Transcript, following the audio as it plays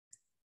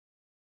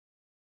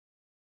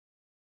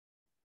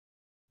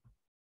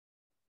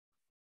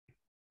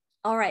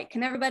All right,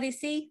 can everybody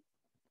see?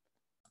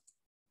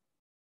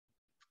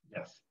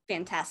 Yes.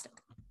 Fantastic.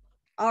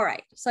 All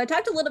right, so I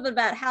talked a little bit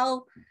about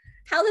how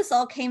this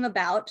all came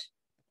about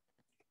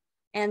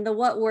and the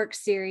What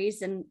Works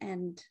series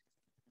and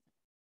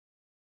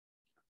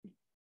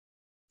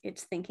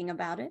it's thinking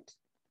about it.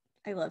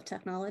 I love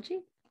technology.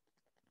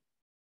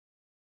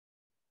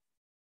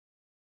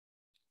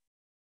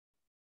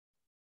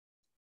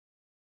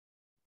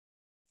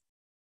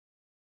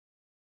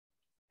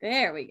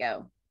 There we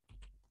go.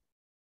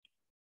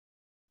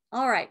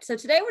 All right, so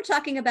today we're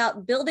talking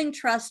about building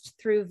trust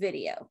through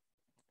video.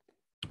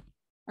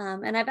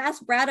 And I've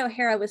asked Brad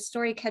O'Hara with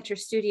Storycatcher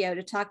Studio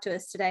to talk to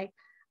us today.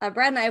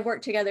 Brad and I have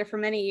worked together for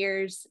many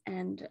years,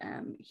 and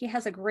he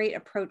has a great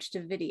approach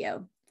to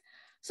video.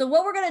 So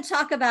what we're going to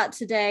talk about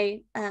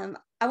today, I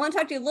want to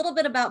talk to you a little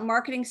bit about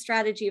marketing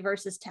strategy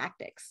versus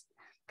tactics,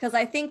 because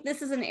I think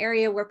this is an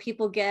area where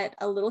people get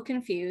a little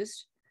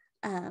confused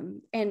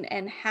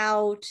and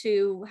how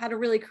to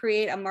really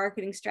create a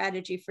marketing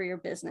strategy for your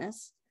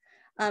business.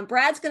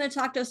 Brad's going to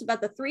talk to us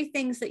about the 3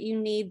 things that you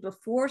need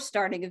before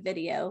starting a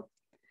video,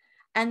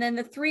 and then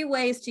the 3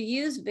 ways to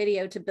use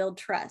video to build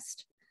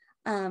trust.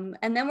 And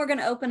then we're going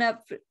to open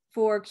up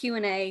for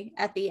Q&A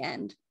at the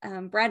end.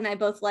 Brad and I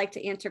both like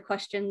to answer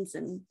questions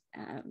and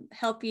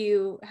help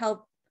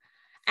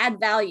add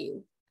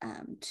value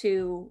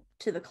to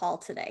the call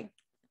today.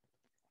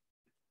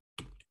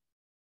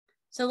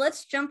 So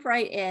let's jump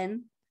right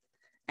in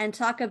and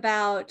talk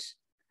about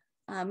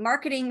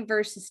marketing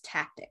versus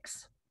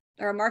tactics,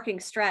 or marketing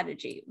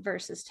strategy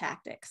versus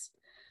tactics.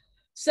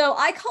 So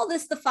I call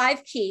this the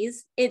 5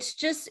 keys. It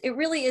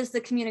really is the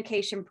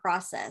communication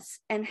process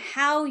and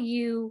how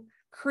you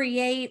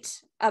create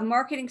a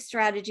marketing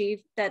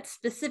strategy that's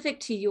specific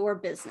to your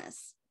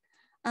business.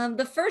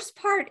 The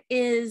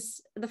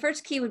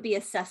first key would be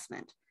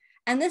assessment.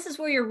 And this is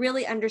where you're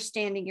really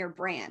understanding your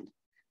brand,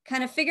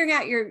 kind of figuring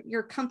out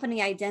your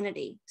company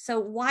identity. So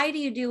why do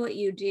you do what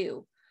you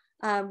do?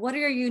 What are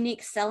your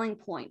unique selling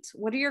points?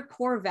 What are your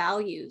core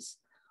values?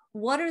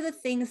 What are the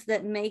things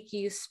that make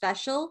you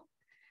special?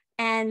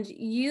 And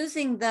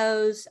using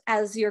those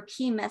as your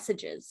key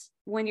messages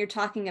when you're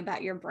talking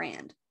about your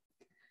brand.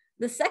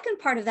 The second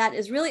part of that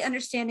is really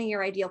understanding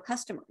your ideal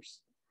customers.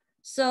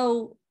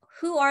 So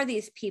who are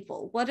these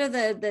people? What are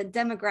the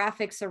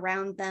demographics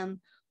around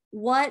them?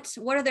 What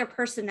are their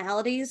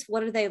personalities?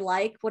 What are they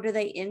like? What are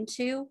they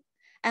into?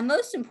 And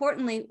most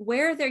importantly,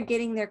 where they're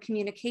getting their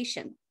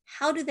communication.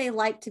 How do they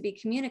like to be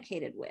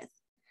communicated with?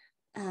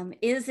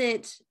 Is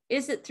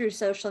it through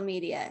social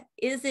media?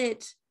 Is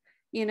it,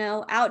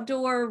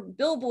 outdoor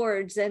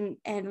billboards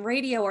and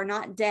radio are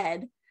not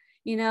dead?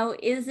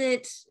 Is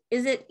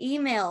it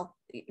email,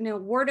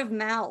 word of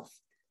mouth?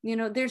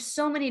 There's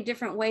so many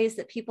different ways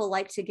that people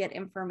like to get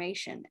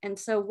information. And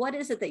so what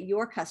is it that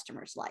your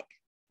customers like?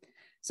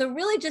 So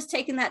really just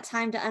taking that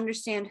time to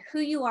understand who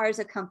you are as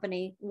a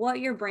company, what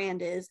your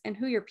brand is, and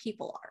who your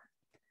people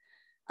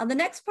are. The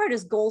next part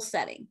is goal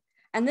setting.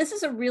 And this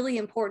is a really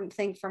important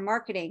thing for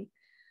marketing.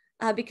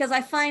 Because I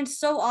find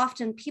so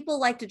often people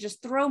like to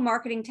just throw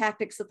marketing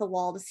tactics at the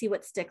wall to see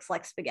what sticks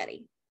like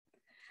spaghetti.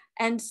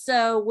 And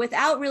so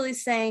without really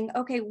saying,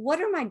 okay, what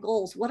are my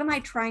goals? What am I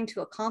trying to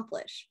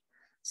accomplish?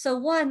 So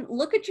 1,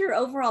 look at your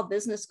overall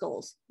business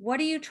goals. What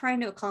are you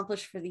trying to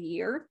accomplish for the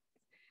year?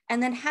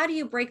 And then how do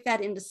you break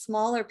that into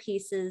smaller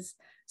pieces?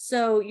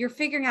 So you're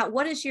figuring out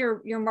what is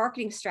your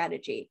marketing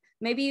strategy.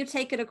 Maybe you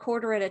take it a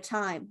quarter at a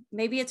time.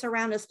 Maybe it's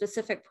around a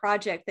specific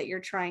project that you're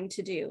trying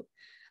to do.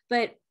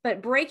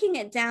 But breaking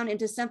it down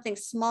into something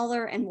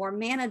smaller and more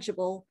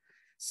manageable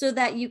so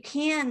that you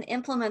can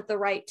implement the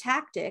right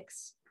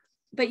tactics,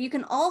 but you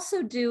can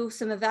also do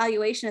some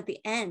evaluation at the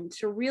end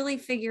to really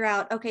figure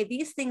out, okay,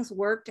 these things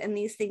worked and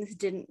these things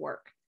didn't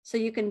work. So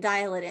you can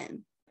dial it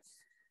in.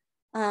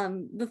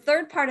 The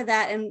third part of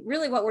that, and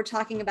really what we're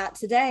talking about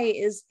today,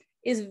 is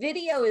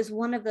video is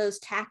one of those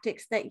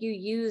tactics that you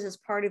use as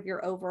part of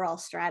your overall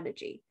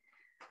strategy.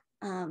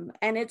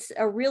 And it's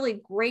a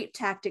really great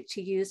tactic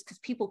to use because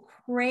people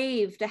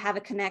crave to have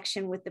a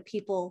connection with the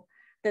people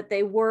that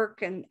they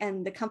work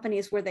and the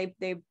companies where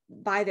they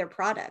buy their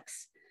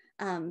products.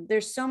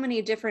 There's so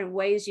many different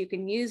ways you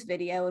can use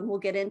video, and we'll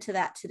get into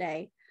that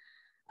today.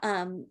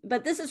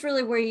 But this is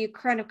really where you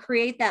kind of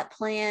create that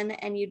plan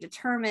and you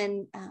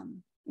determine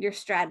your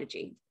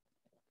strategy.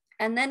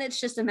 And then it's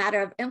just a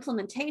matter of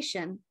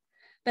implementation.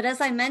 But as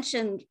I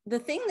mentioned, the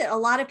thing that a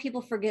lot of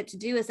people forget to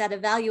do is that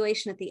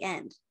evaluation at the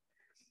end.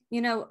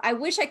 I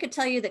wish I could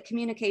tell you that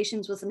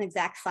communications was an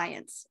exact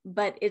science,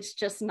 but it's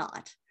just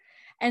not.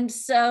 And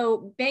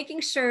so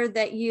making sure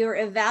that you're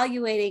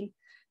evaluating,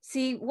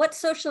 see what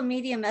social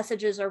media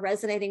messages are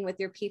resonating with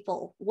your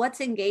people,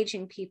 what's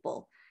engaging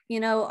people.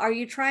 Are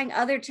you trying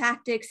other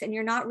tactics and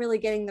you're not really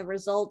getting the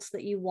results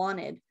that you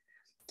wanted?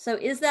 So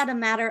is that a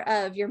matter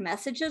of your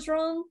message is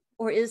wrong?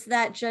 Or is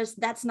that just,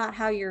 that's not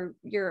how your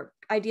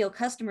ideal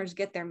customers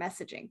get their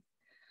messaging?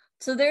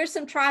 So there's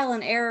some trial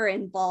and error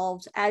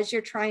involved as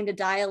you're trying to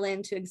dial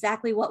into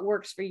exactly what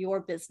works for your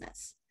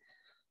business.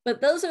 But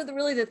those are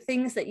really the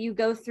things that you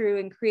go through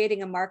in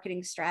creating a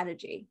marketing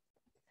strategy.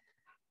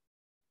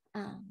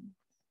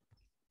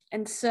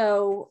 And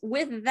so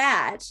with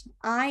that,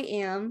 I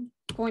am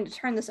going to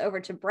turn this over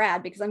to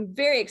Brad because I'm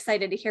very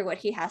excited to hear what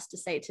he has to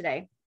say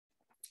today.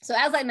 So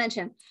as I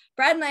mentioned,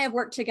 Brad and I have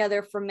worked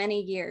together for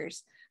many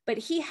years, but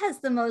he has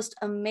the most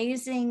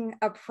amazing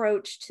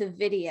approach to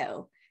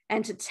video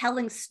and to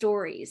telling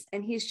stories.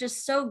 And he's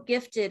just so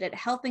gifted at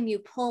helping you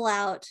pull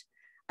out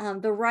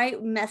the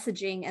right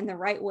messaging and the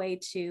right way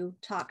to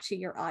talk to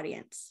your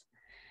audience.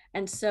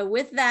 And so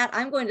with that,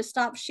 I'm going to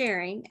stop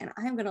sharing and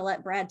I'm going to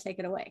let Brad take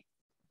it away.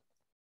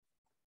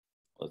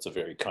 That's a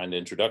very kind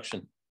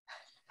introduction.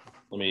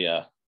 Let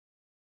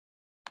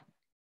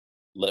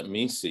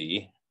me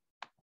see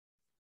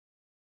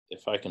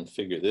if I can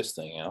figure this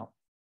thing out.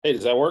 Hey,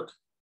 does that work?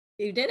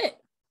 You did it.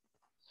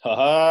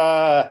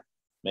 Haha.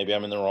 Maybe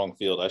I'm in the wrong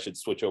field. I should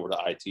switch over to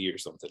IT or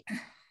something.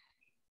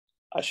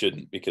 I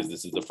shouldn't, because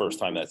this is the first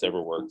time that's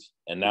ever worked.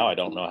 And now I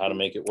don't know how to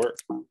make it work.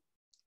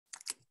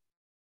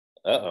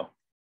 Uh-oh.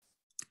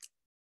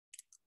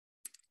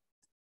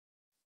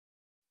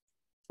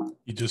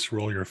 You just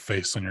roll your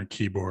face on your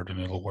keyboard and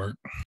it'll work.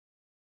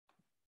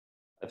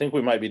 I think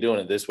we might be doing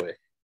it this way.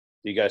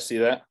 Do you guys see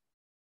that?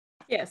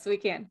 Yes, we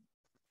can.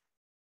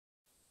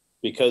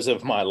 Because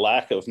of my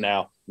lack of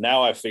now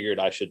I figured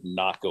I should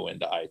not go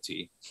into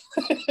IT.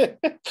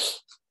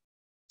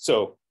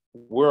 So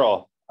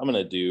I'm going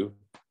to do,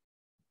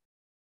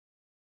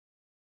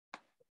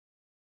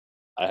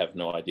 I have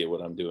no idea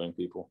what I'm doing,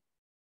 people.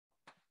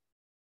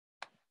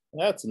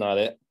 That's not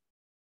it.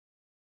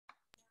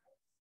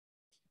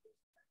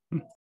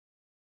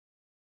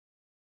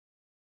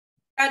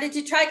 Did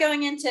you try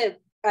going into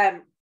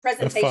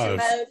presentation F5.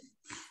 mode?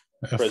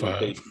 F5.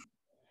 Presentation.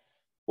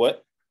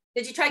 What?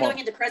 Did you try going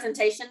into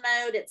presentation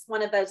mode? It's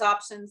one of those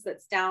options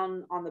that's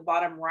down on the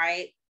bottom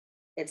right.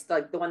 It's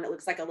like the one that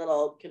looks like a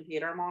little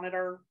computer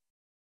monitor.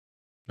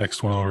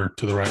 Next one over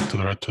to the right, to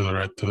the right, to the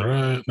right, to the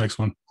right. Next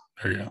one.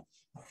 There you go.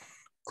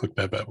 Click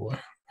that bad boy.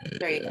 Yeah.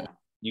 There you go.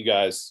 You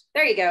guys.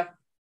 There you go.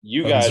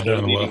 You guys are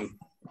leading.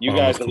 You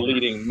guys are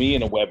leading me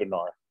in a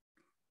webinar.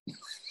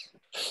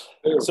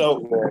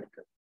 So,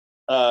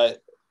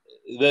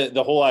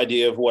 the whole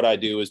idea of what I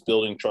do is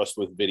building trust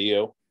with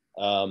video.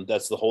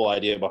 That's the whole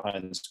idea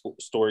behind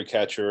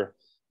Storycatcher.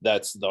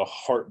 That's the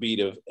heartbeat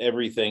of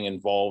everything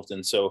involved.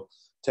 And so,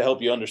 to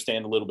help you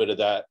understand a little bit of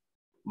that,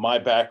 my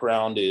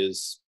background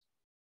is,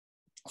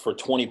 for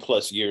 20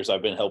 plus years,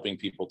 I've been helping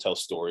people tell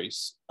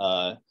stories.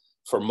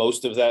 For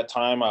most of that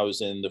time, I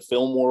was in the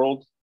film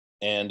world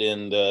and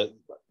in the,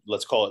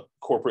 let's call it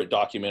corporate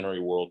documentary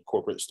world,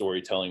 corporate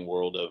storytelling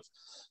world of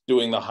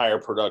doing the higher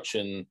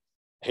production.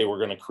 Hey, we're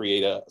going to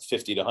create a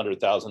 $50,000 to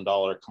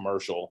 $100,000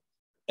 commercial,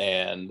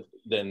 and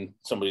then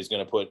somebody's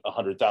going to put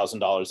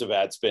 $100,000 of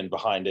ad spend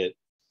behind it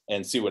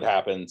and see what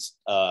happens.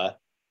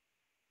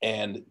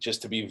 And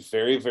just to be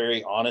very,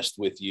 very honest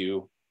with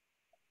you,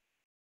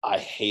 I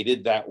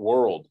hated that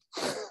world.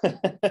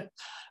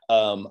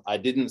 I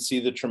didn't see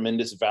the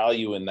tremendous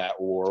value in that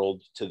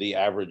world to the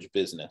average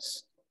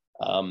business.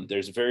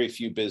 There's very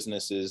few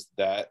businesses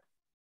that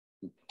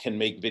can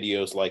make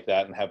videos like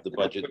that and have the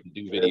budget to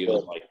do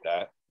videos like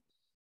that.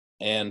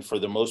 And for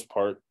the most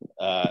part,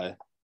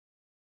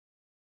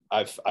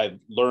 I've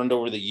learned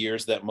over the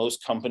years that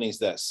most companies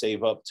that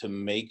save up to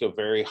make a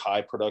very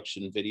high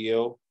production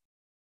video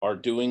are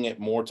doing it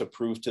more to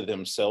prove to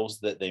themselves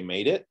that they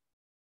made it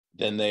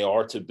than they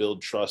are to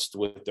build trust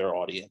with their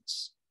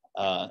audience.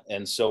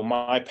 And so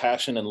my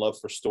passion and love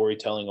for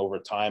storytelling over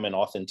time and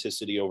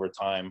authenticity over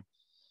time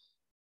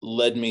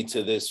led me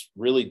to this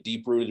really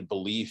deep-rooted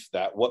belief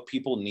that what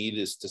people need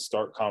is to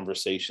start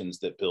conversations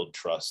that build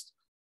trust.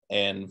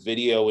 And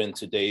video in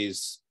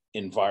today's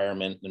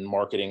environment and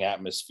marketing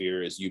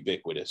atmosphere is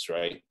ubiquitous,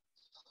 right?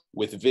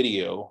 With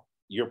video,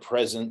 your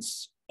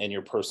presence and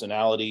your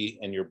personality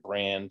and your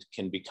brand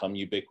can become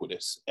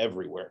ubiquitous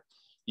everywhere.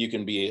 You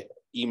can be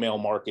email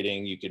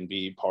marketing, you can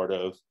be part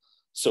of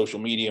social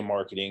media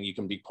marketing, you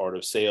can be part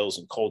of sales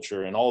and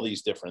culture and all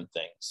these different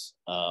things.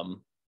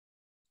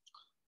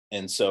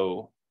 And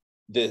so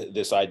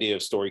this idea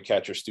of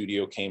Storycatcher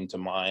Studio came to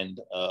mind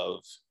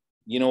of,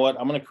 you know what,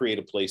 I'm going to create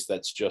a place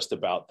that's just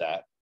about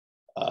that.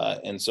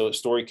 And so at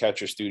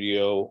Storycatcher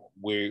Studio,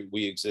 we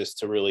exist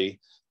to really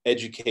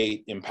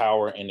educate,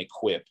 empower, and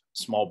equip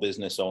small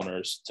business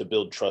owners to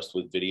build trust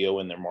with video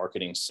in their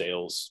marketing,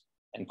 sales,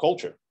 and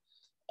culture.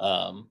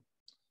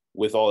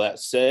 With all that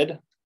said,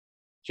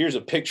 here's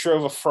a picture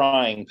of a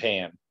frying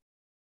pan.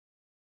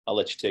 I'll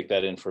let you take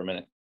that in for a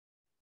minute.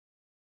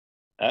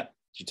 Did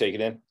you take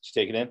it in? Did you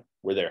take it in?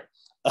 We're there.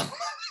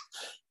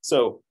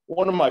 So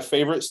one of my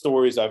favorite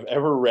stories I've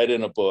ever read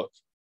in a book,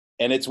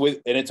 and it's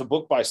a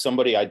book by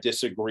somebody I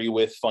disagree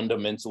with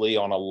fundamentally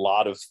on a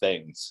lot of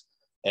things,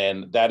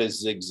 and that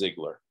is Zig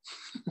Ziglar.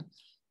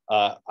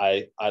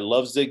 I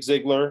love Zig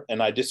Ziglar,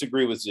 and I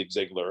disagree with Zig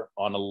Ziglar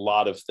on a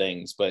lot of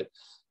things, but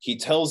he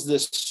tells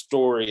this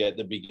story at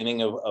the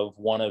beginning of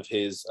one of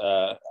his,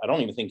 I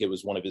don't even think it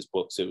was one of his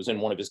books. It was in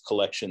one of his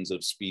collections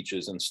of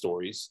speeches and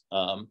stories.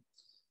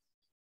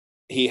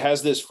 He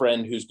has this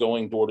friend who's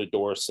going door to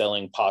door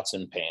selling pots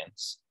and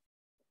pans.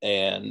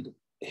 And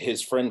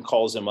his friend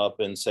calls him up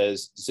and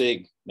says,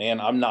 Zig,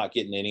 man, I'm not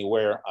getting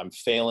anywhere. I'm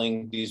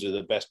failing. These are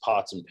the best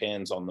pots and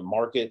pans on the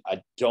market.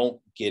 I don't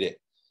get it.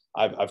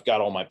 I've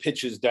got all my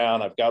pitches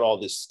down. I've got all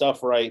this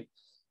stuff right.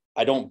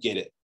 I don't get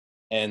it.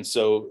 And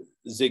so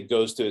Zig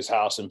goes to his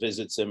house and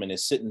visits him and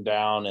is sitting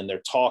down, and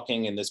they're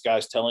talking, and this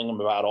guy's telling him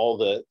about all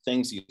the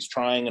things he's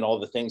trying and all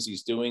the things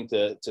he's doing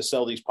to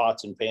sell these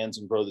pots and pans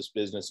and grow this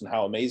business and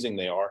how amazing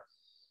they are.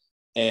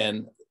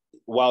 And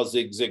while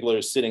Zig Ziglar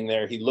is sitting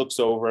there, he looks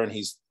over and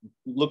he's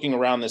looking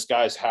around this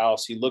guy's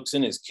house. He looks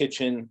in his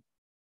kitchen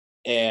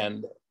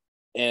and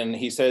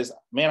he says,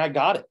 man, I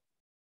got it.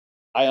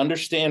 I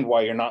understand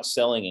why you're not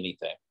selling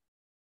anything.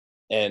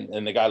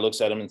 And the guy looks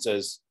at him and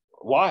says,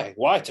 why?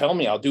 Tell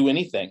me, I'll do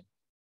anything.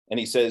 And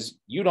he says,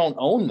 you don't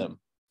own them.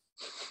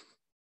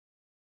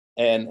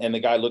 And the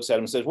guy looks at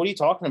him and says, what are you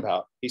talking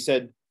about? He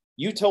said,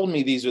 you told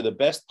me these are the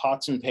best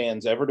pots and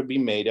pans ever to be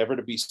made, ever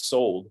to be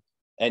sold,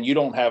 and you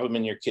don't have them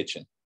in your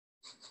kitchen.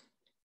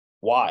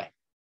 Why?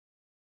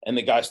 And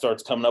the guy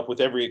starts coming up with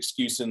every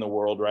excuse in the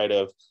world, right?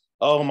 Of,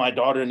 oh, my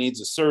daughter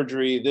needs a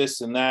surgery, this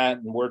and that,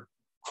 and we're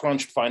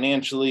crunched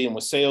financially, and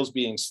with sales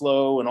being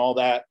slow and all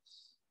that.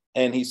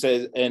 And he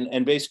says,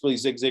 and basically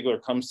Zig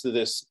Ziglar comes to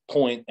this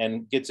point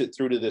and gets it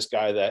through to this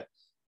guy that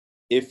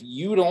if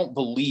you don't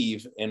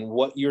believe in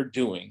what you're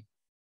doing,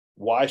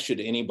 why should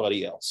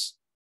anybody else?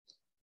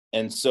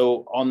 And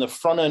so on the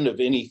front end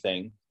of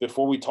anything,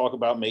 before we talk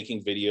about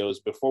making videos,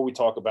 before we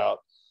talk about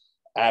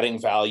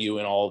adding value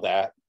and all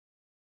that,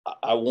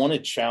 I want to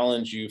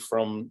challenge you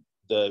from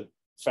the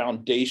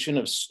foundation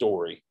of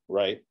story,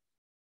 right?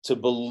 To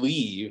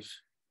believe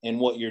in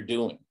what you're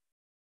doing.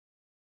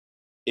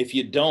 If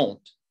you don't,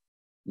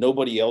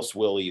 nobody else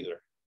will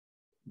either,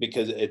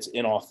 because it's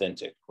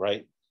inauthentic,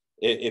 right?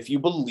 If you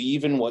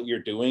believe in what you're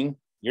doing,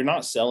 you're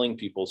not selling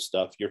people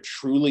stuff. You're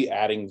truly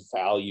adding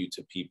value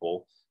to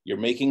people. You're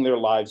making their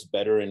lives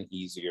better and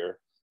easier,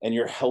 and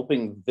you're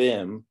helping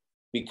them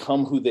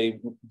become who they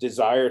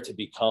desire to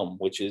become,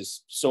 which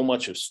is so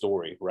much of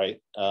story, right?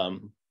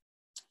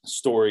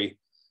 Story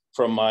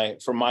from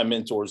my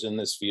mentors in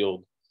this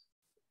field.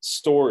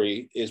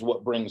 Story is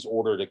what brings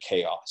order to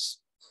chaos,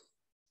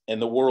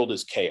 and the world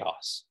is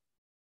chaos.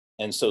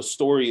 And so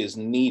story is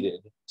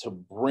needed to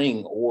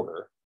bring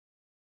order,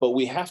 but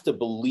we have to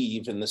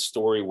believe in the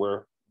story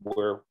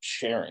we're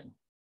sharing.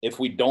 If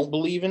we don't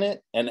believe in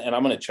it, and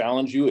I'm going to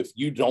challenge you, if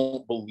you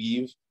don't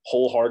believe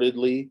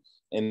wholeheartedly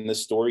in the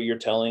story you're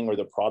telling, or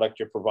the product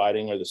you're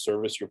providing, or the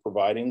service you're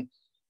providing,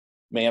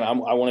 man, I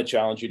want to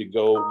challenge you to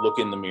go look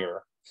in the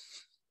mirror.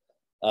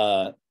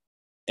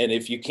 And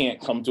if you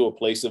can't come to a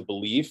place of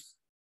belief,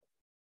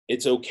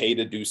 it's okay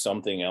to do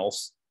something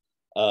else.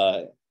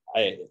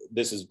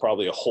 This is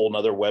probably a whole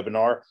nother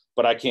webinar,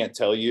 but I can't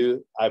tell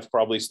you, I've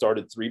probably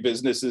started 3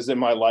 businesses in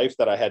my life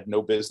that I had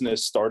no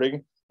business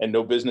starting and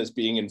no business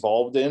being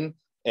involved in,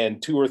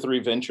 and 2 or 3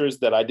 ventures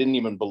that I didn't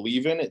even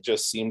believe in. It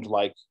just seemed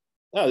like,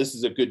 oh, this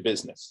is a good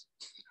business.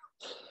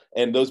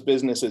 And those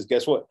businesses,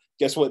 guess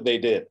what they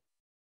did?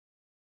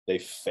 They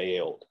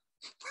failed.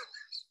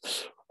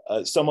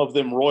 Some of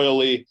them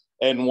royally,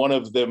 and one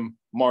of them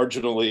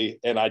marginally,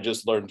 and I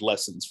just learned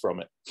lessons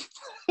from it.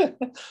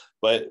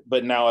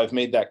 But now I've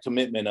made that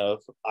commitment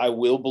of, I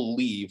will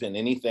believe in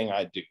anything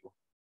I do,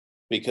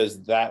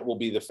 because that will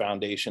be the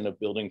foundation of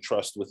building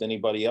trust with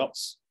anybody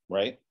else,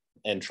 right?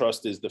 And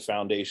trust is the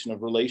foundation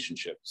of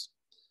relationships.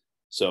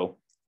 So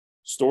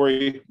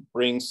story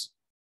brings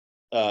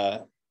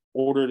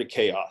order to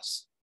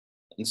chaos.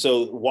 And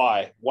so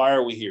why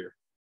are we here?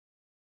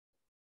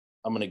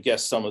 I'm going to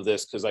guess some of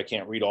this because I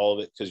can't read all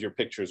of it because your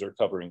pictures are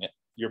covering it.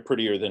 You're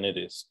prettier than it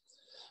is.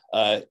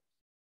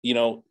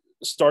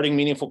 Starting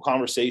meaningful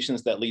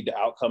conversations that lead to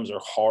outcomes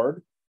are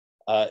hard,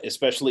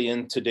 especially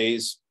in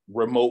today's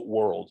remote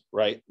world,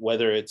 right?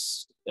 Whether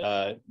it's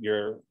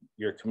your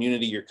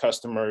community, your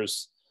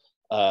customers,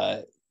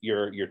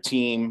 your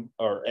team,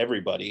 or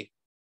everybody.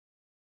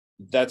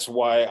 That's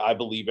why I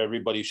believe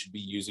everybody should be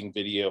using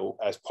video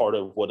as part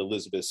of what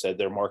Elizabeth said,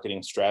 their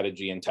marketing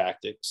strategy and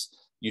tactics.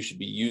 You should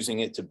be using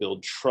it to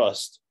build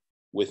trust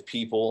with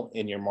people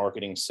in your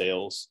marketing,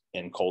 sales,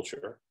 and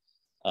culture.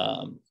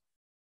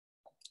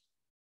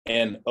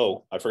 And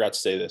I forgot to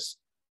say this.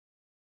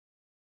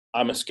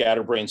 I'm a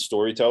scatterbrained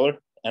storyteller,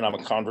 and I'm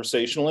a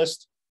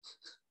conversationalist.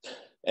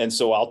 And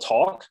so I'll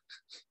talk,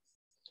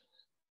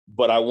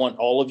 but I want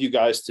all of you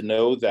guys to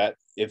know that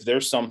if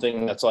there's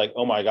something that's like,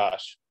 oh my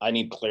gosh, I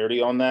need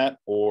clarity on that,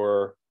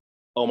 or,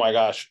 oh my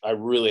gosh, I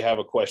really have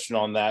a question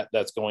on that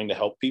that's going to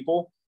help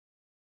people,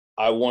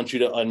 I want you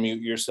to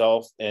unmute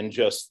yourself and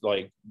just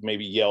like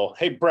maybe yell,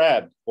 hey,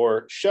 Brad,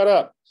 or shut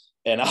up.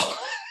 And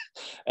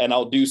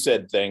I'll do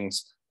said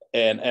things.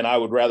 And I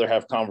would rather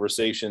have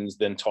conversations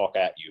than talk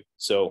at you.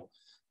 So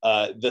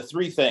the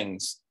 3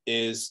 things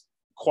is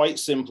quite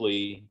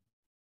simply,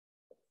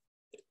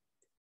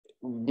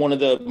 one of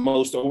the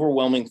most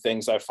overwhelming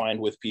things I find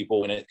with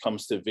people when it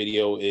comes to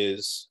video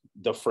is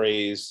the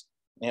phrase,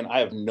 and I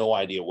have no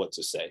idea what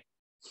to say,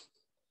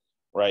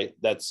 right?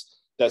 That's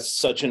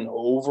such an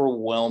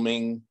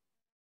overwhelming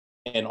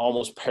and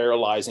almost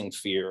paralyzing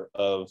fear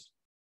of,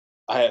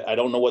 I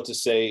don't know what to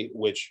say,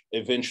 which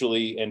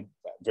eventually and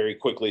very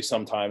quickly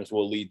sometimes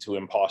will lead to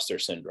imposter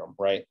syndrome,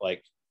 right?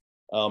 Like,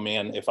 oh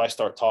man, if I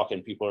start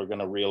talking, people are going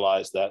to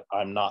realize that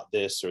I'm not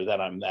this or that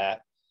I'm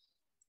that.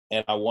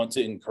 And I want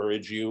to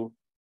encourage you.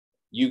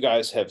 You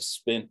guys have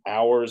spent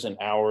hours and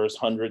hours,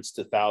 hundreds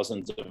to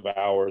thousands of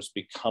hours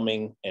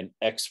becoming an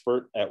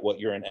expert at what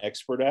you're an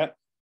expert at.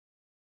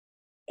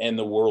 And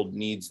the world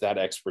needs that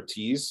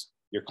expertise.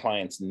 Your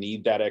clients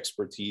need that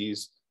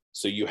expertise.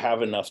 So you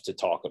have enough to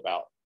talk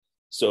about.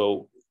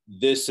 So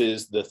this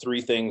is the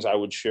 3 things I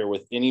would share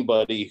with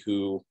anybody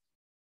who,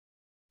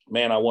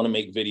 man, I want to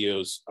make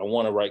videos, I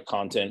want to write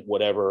content,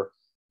 whatever,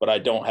 but I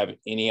don't have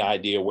any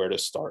idea where to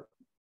start.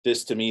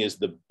 This to me is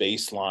the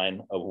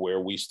baseline of where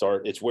we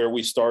start. It's where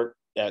we start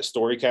at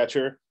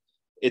Storycatcher.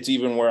 It's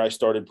even where I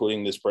started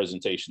putting this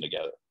presentation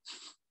together.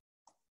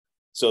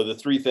 So the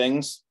 3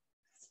 things,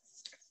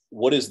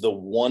 what is the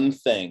one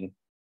thing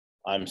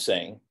I'm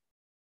saying,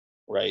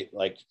 right?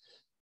 Like,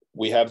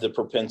 we have the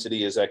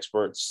propensity as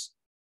experts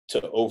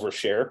to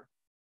overshare,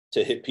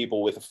 to hit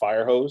people with a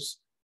fire hose,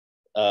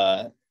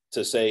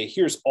 to say,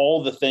 here's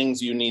all the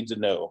things you need to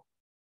know.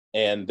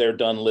 And they're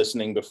done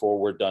listening before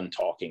we're done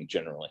talking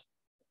generally.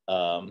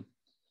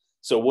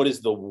 So what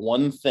is the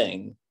one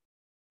thing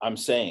I'm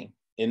saying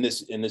in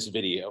this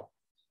video?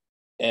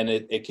 And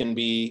it can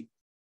be,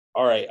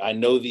 all right, I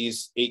know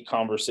these 8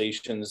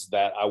 conversations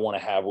that I want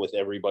to have with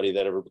everybody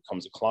that ever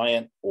becomes a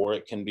client, or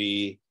it can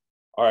be,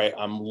 all right,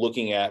 I'm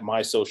looking at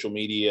my social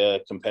media,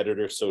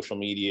 competitor social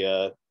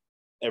media,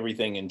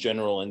 everything in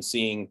general, and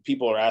seeing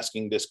people are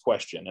asking this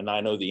question and I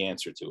know the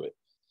answer to it.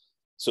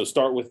 So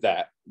start with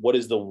that. What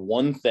is the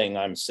one thing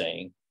I'm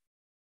saying?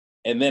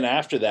 And then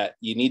after that,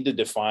 you need to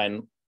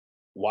define,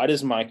 why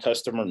does my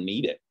customer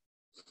need it?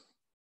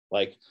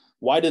 Like,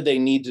 why do they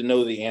need to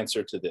know the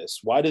answer to this?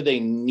 Why do they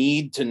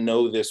need to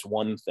know this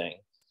one thing?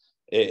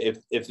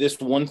 If this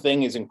one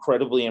thing is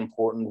incredibly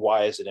important,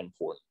 why is it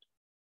important?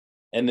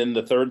 And then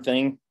the third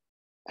thing,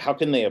 how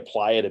can they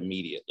apply it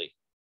immediately?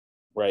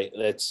 Right?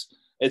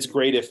 It's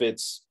great if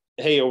it's,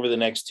 hey, over the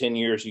next 10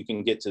 years, you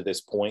can get to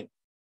this point,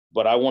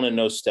 but I want to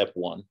know step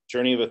 1.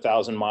 Journey of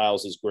 1,000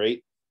 miles is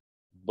great,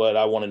 but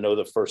I want to know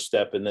the first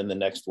step and then the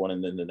next one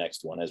and then the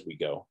next one as we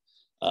go.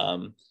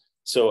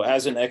 So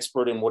as an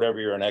expert in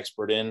whatever you're an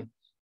expert in,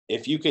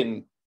 if you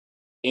can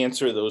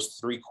answer those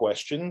 3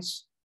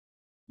 questions,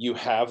 you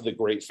have the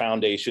great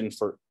foundation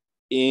for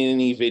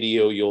any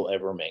video you'll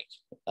ever make.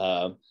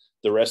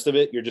 The rest of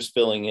it, you're just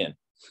filling in.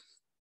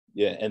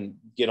 Yeah, and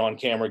get on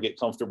camera, get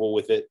comfortable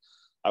with it.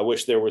 I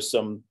wish there was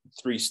some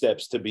 3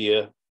 steps to be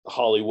a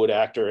Hollywood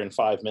actor in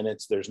 5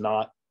 minutes. There's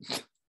not.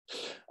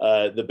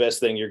 The best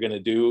thing you're going to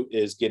do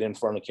is get in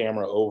front of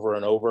camera over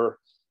and over.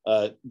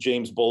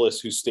 James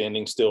Bullis, who's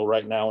standing still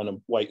right now in a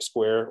white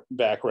square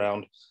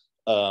background,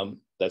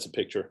 that's a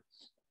picture.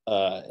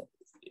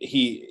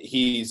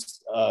 He's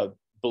a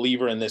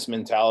believer in this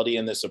mentality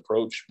and this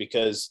approach,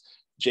 because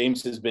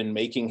James has been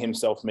making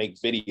himself make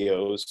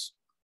videos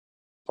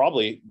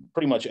probably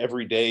pretty much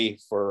every day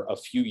for a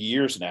few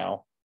years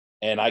now.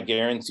 And I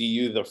guarantee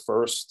you the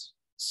first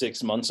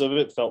 6 months of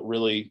it felt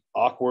really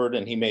awkward,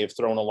 and he may have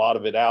thrown a lot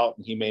of it out,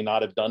 and he may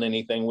not have done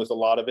anything with a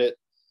lot of it,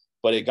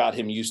 but it got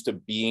him used to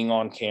being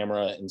on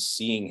camera and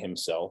seeing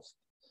himself.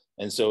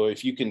 And so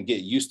if you can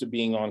get used to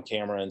being on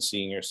camera and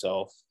seeing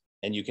yourself,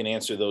 and you can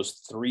answer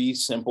those 3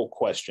 simple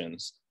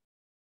questions,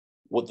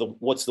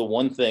 what's the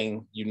one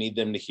thing you need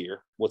them to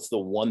hear? What's the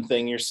one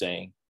thing you're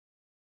saying?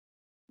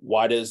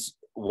 Why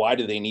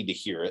do they need to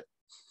hear it?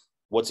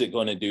 What's it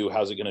going to do?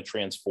 How's it going to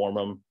transform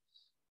them?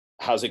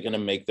 How's it going to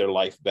make their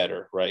life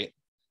better, right?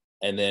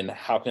 And then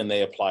how can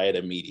they apply it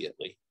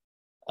immediately?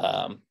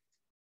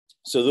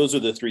 So those are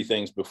the 3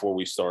 things before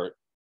we start.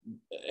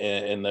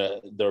 And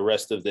the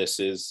rest of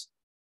this is,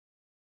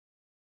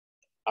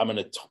 I'm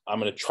going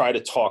to try to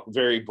talk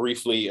very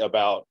briefly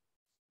about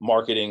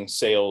marketing,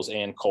 sales,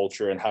 and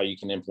culture, and how you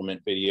can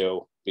implement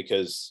video,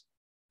 because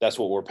that's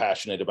what we're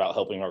passionate about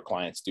helping our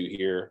clients do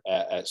here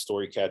at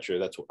Storycatcher.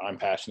 That's what I'm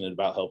passionate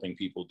about helping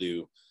people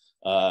do.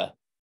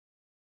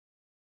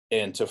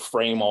 And to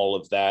frame all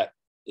of that,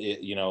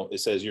 it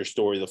says your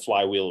story, the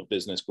flywheel of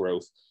business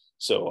growth.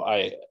 So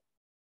I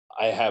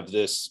have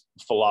this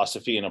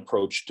philosophy and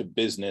approach to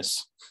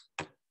business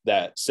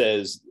that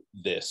says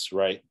this,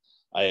 right?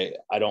 I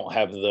don't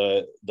have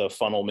the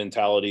funnel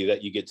mentality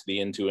that you get to the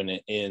end to and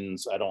it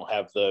ends. I don't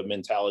have the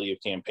mentality of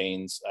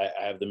campaigns. I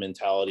have the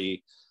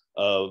mentality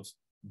of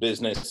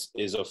business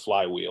is a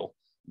flywheel,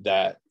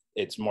 that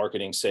it's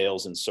marketing,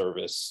 sales, and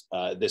service.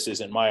 This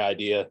isn't my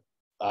idea.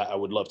 I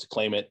would love to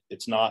claim it.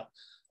 It's not.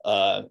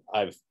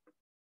 I've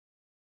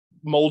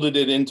molded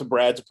it into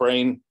Brad's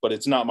brain, but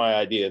it's not my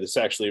idea. This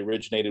actually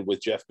originated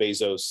with Jeff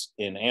Bezos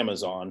in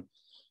Amazon,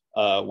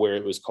 where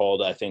it was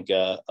called, I think,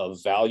 a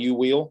value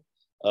wheel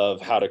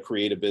of how to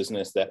create a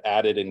business that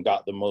added and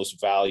got the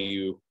most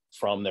value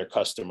from their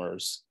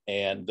customers.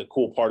 And the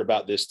cool part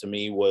about this to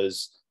me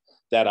was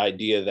that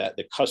idea that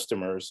the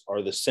customers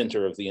are the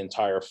center of the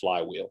entire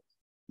flywheel.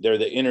 They're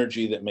the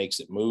energy that makes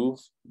it move.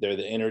 They're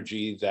the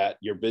energy that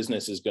your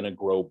business is going to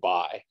grow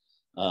by.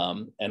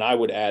 And I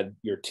would add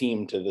your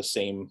team to the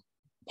same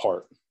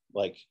part.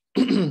 Like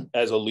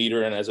as a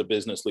leader and as a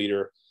business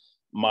leader,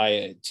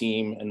 my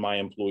team and my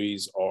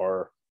employees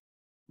are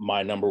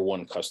my number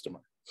one customer,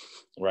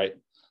 right?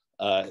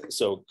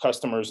 So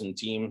customers and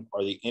team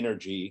are the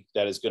energy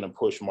that is going to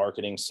push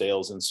marketing,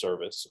 sales, and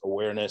service,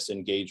 awareness,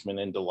 engagement,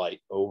 and delight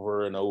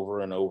over and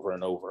over and over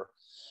and over.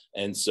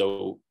 And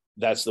so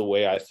that's the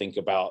way I think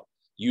about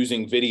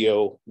using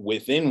video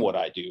within what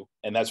I do.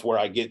 And that's where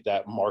I get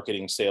that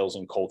marketing, sales,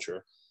 and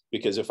culture.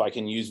 Because if I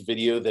can use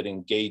video that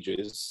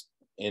engages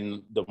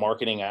in the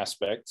marketing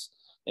aspects,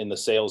 in the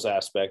sales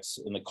aspects,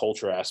 in the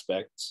culture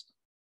aspects,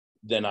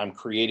 then I'm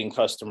creating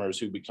customers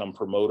who become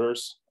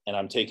promoters, and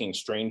I'm taking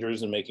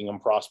strangers and making them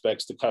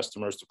prospects to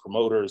customers to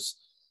promoters,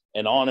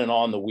 and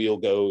on the wheel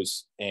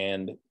goes.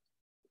 And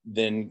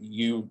then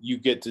you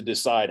get to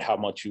decide how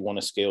much you want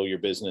to scale your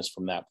business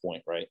from that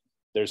point, right?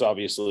 There's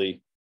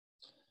obviously,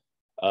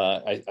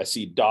 I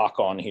see Doc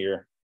on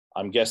here.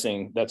 I'm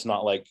guessing that's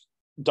not like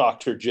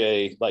Dr.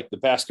 J, like the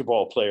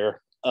basketball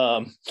player.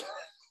 But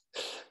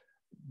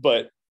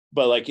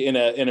like in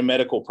a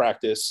medical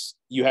practice,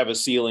 you have a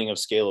ceiling of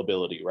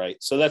scalability, right?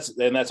 So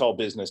that's all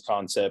business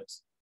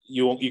concepts.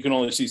 You can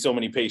only see so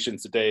many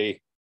patients a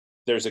day.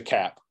 There's a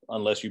cap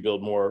unless you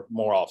build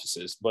more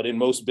offices. But in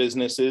most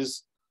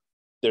businesses,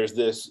 there's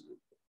this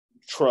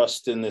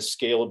trust and this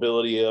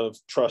scalability of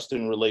trust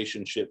and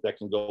relationship that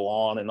can go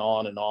on and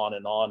on and on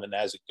and on. And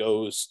as it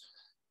goes,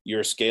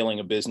 you're scaling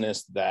a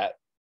business that,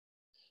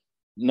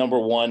 number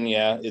one,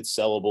 yeah, it's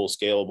sellable,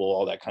 scalable,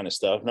 all that kind of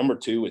stuff. Number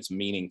two, it's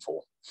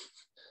meaningful.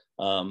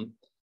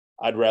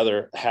 I'd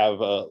rather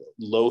have a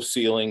low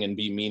ceiling and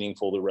be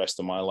meaningful the rest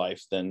of my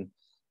life than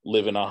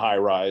live in a high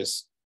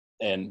rise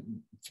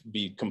and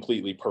be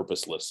completely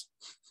purposeless.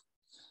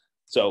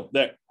 So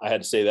there, I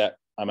had to say that.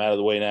 I'm out of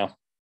the way now.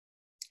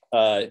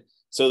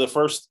 So the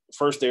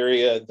first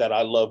area that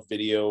I love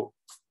video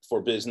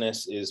for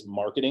business is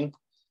marketing,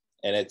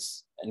 and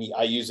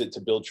I use it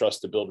to build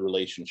trust, to build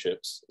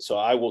relationships. So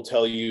I will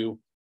tell you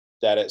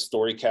that at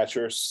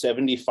Storycatcher,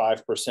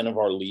 75% of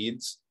our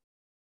leads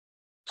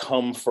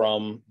come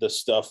from the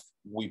stuff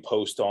we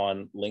post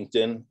on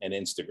LinkedIn and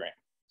Instagram.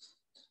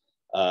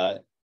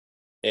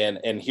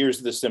 And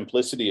here's the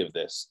simplicity of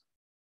this.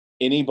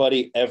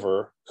 Anybody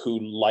ever who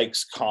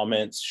likes,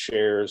 comments,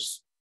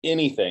 shares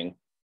anything,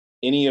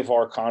 any of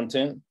our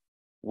content,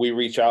 we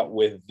reach out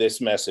with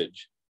this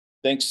message.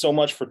 Thanks so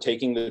much for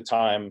taking the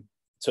time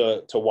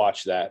to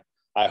watch that.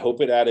 I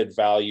hope it added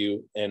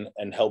value and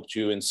helped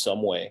you in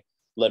some way.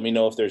 Let me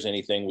know if there's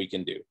anything we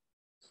can do.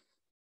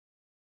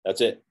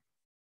 That's it.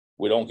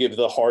 We don't give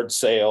the hard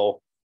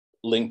sale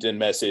LinkedIn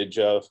message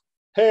of,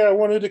 hey, I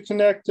wanted to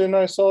connect and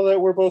I saw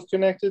that we're both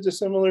connected to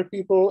similar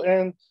people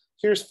and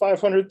here's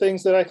 500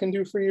 things that I can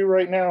do for you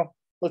right now.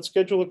 Let's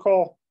schedule a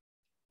call.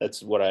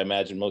 That's what I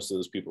imagine most of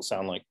those people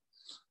sound like.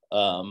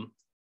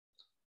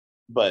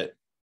 But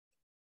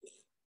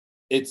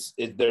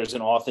there's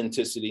an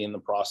authenticity in the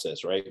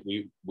process, right?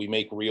 We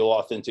make real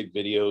authentic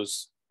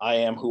videos. I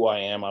am who I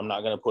am. I'm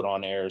not going to put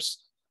on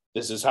airs.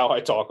 This is how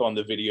I talk on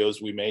the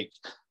videos we make,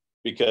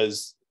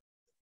 because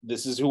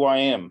this is who I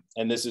am.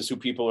 And this is who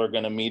people are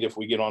going to meet if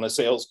we get on a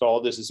sales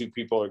call. This is who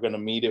people are going to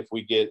meet if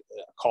we get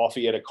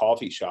coffee at a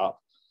coffee shop.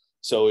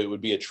 So it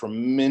would be a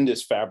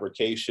tremendous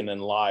fabrication and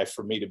lie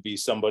for me to be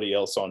somebody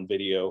else on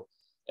video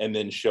and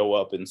then show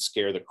up and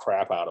scare the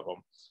crap out of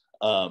them.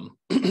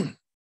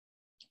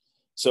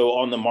 So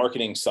on the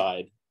marketing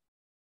side,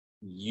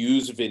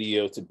 use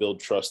video to build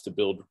trust, to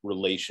build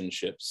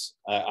relationships.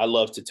 I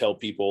love to tell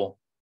people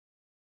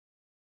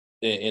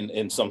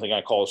in something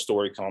I call a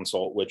story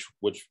consult, which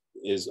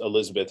is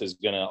Elizabeth is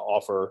going to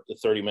offer the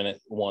 30-minute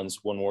ones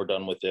when we're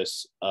done with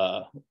this.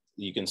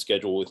 You can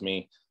schedule with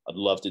me. I'd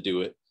love to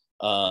do it.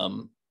 I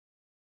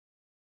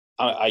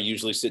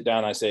usually sit down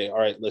and I say, all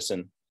right,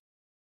 listen,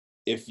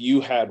 if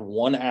you had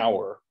 1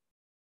 hour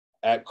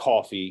at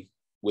coffee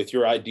with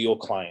your ideal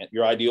client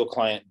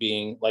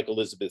being, like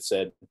Elizabeth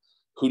said,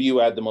 who do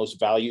you add the most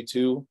value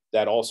to?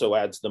 That also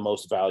adds the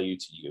most value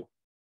to you.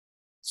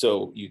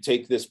 So you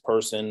take this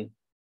person,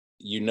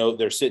 you know,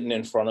 they're sitting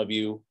in front of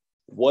you.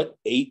 What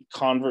 8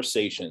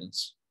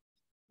 conversations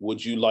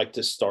would you like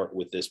to start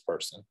with this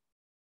person?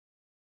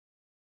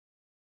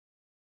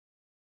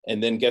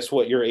 And then guess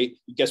what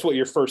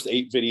your first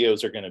 8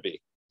 videos are going to be?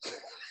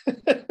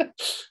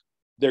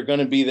 They're going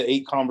to be the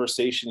 8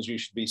 conversations you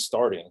should be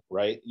starting,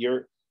 right?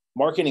 Your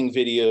marketing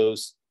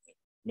videos,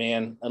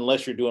 man,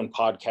 unless you're doing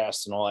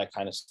podcasts and all that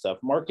kind of stuff,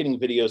 marketing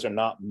videos are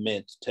not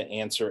meant to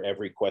answer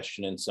every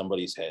question in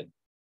somebody's head.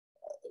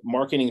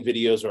 Marketing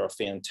videos are a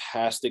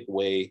fantastic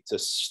way to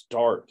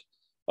start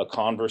a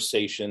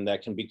conversation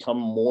that can become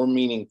more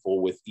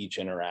meaningful with each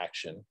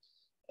interaction.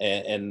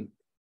 And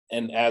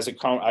as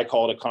I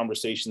call it a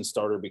conversation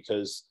starter,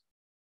 because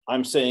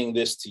I'm saying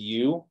this to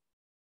you,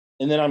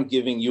 and then I'm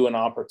giving you an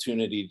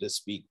opportunity to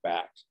speak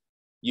back.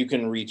 You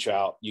can reach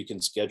out, you can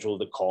schedule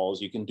the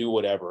calls, you can do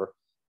whatever,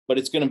 but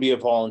it's going to be a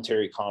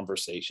voluntary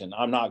conversation.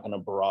 I'm not going to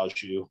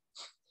barrage you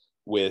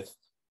with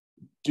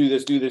do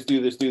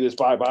this,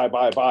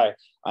 buy.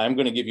 I'm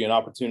going to give you an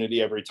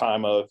opportunity every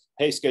time of,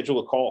 hey, schedule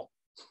a call,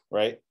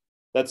 right?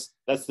 That's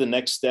the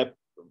next step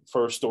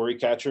for a story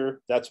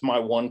catcher. That's my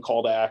one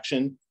call to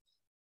action.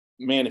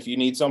 Man, if you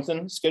need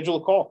something, schedule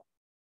a call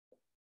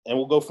and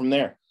we'll go from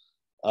there.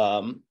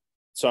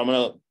 So I'm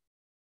going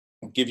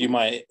to give you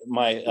my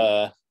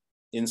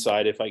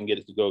insight if I can get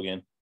it to go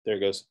again. There it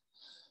goes.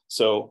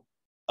 So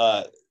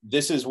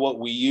this is what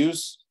we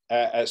use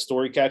at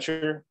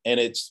Storycatcher, and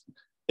it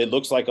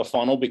looks like a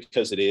funnel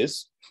because it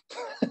is.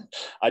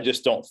 I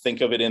just don't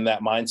think of it in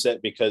that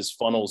mindset because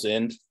funnels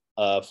end,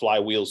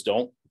 flywheels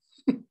don't.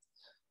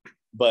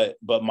 But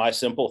my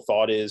simple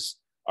thought is,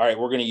 all right,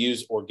 we're going to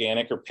use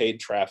organic or paid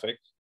traffic,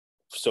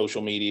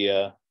 social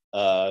media,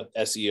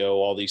 SEO,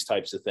 all these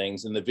types of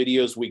things. And the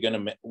videos we're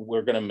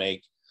going to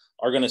make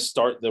are going to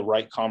start the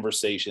right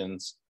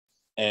conversations.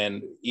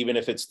 And even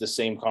if it's the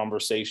same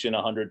conversation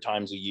 100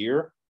 times a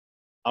year,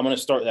 I'm going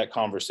to start that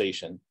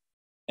conversation.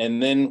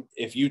 And then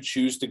if you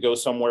choose to go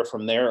somewhere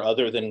from there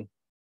other than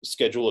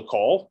schedule a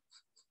call,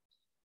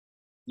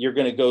 you're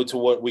going to go to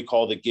what we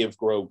call the give,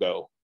 grow,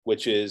 go,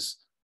 which is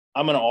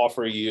I'm going to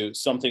offer you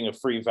something of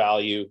free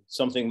value,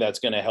 something that's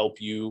going to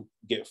help you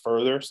get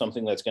further,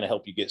 something that's going to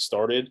help you get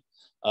started.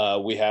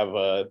 We have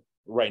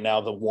right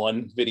now the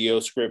one video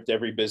script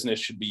every business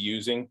should be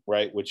using,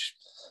 right? Which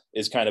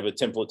is kind of a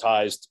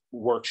templatized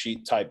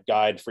worksheet type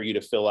guide for you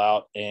to fill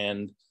out.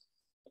 And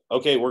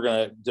okay, we're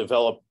going to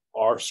develop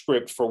our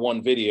script for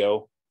one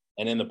video.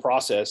 And in the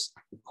process,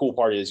 the cool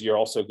part is you're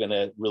also going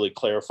to really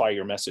clarify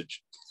your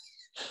message.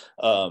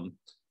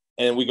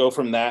 And we go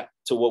from that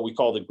to what we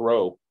call the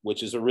grow,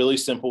 which is a really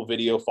simple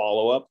video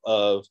follow-up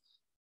of,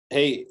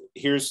 hey,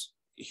 here's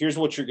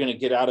what you're going to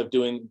get out of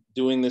doing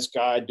this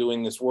guide,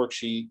 doing this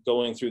worksheet,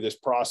 going through this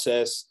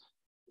process.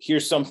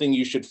 Here's something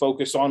you should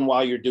focus on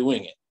while you're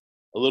doing it.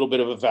 A little bit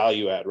of a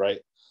value add, right?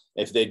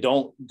 If they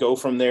don't go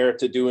from there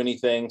to do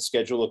anything,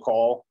 schedule a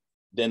call,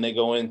 then they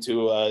go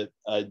into a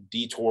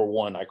detour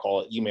one, I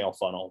call it email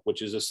funnel,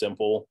 which is a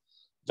simple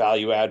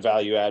value add.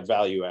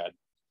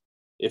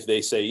 If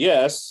they say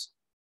yes,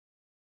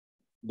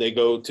 they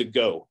go to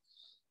go.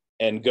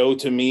 And go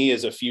to me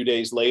is a few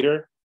days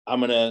later. I'm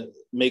going to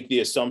make the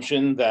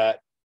assumption that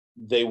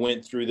they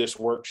went through this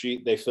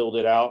worksheet, they filled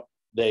it out,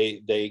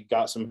 they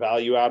got some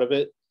value out of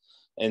it.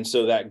 And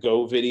so that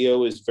go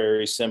video is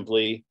very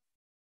simply,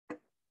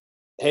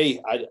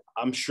 hey,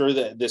 I'm sure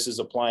that this is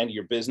applying to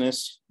your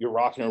business. You're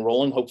rocking and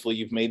rolling. Hopefully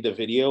you've made the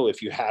video.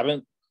 If you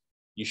haven't,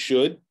 you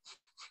should.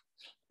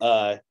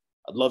 I'd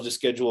love to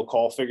schedule a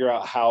call, figure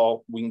out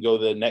how we can go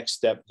the next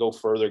step, go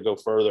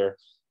further.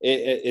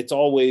 It's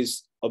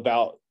always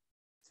about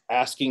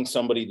asking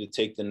somebody to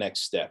take the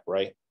next step,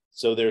 right?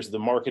 So there's the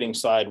marketing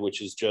side,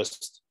 which is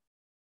just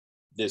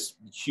this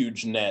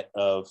huge net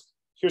of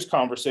here's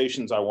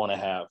conversations I want to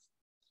have.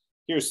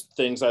 Here's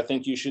things I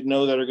think you should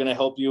know that are going to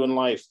help you in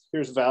life.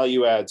 Here's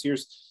value adds.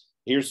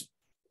 Here's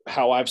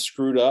how I've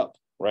screwed up,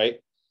 right?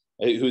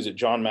 Who's it?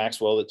 John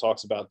Maxwell that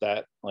talks about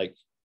that. Like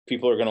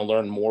people are going to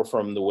learn more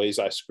from the ways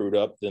I screwed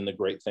up than the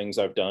great things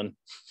I've done.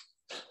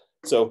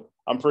 So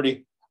I'm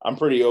pretty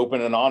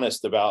open and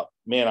honest about,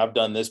 man, I've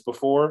done this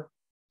before.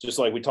 Just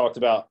like we talked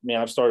about, man,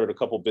 I've started a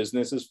couple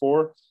businesses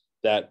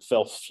that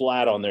fell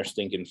flat on their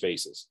stinking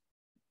faces.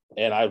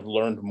 And I've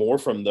learned more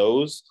from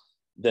those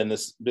than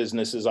the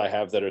businesses I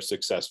have that are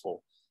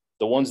successful.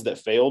 The ones that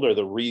failed are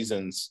the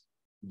reasons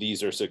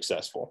these are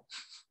successful.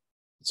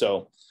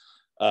 So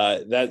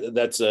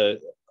that's a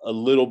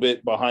little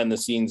bit behind the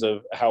scenes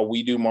of how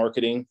we do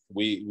marketing.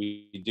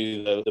 We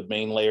do the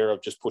main layer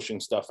of just pushing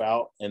stuff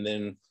out. And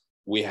then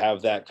we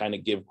have that kind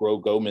of give, grow,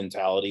 go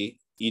mentality.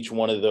 Each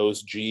one of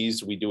those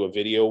G's we do a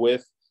video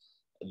with.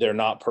 They're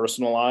not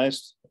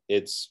personalized.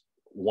 It's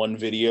one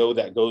video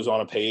that goes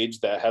on a page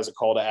that has a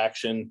call to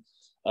action.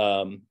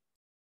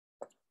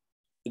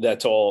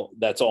 That's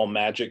all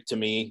magic to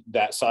me,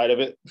 that side of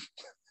it.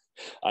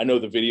 I know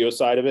the video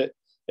side of it.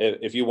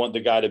 If you want the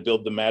guy to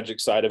build the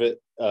magic side of it,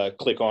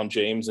 click on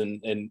James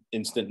and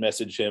instant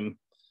message him,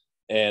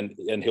 and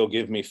he'll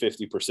give me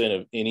 50%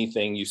 of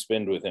anything you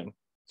spend with him.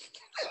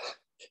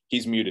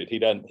 He's muted. He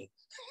doesn't.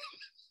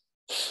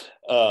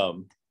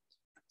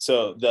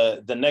 So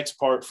the next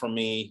part for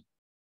me,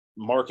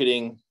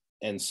 marketing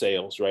and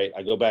sales, right?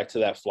 I go back to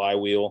that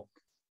flywheel.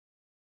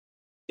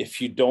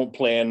 If you don't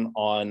plan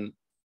on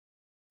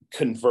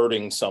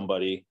converting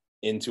somebody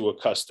into a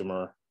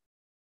customer,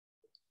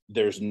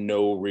 there's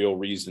no real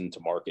reason to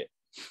market.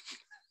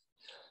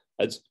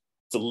 It's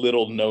a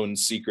little known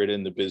secret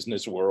in the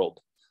business world.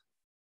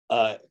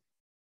 And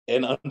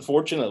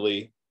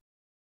unfortunately,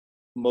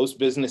 most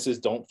businesses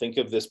don't think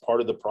of this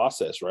part of the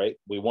process, right?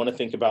 We want to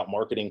think about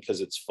marketing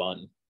because it's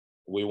fun.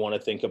 We want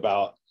to think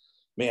about,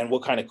 man,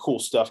 what kind of cool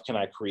stuff can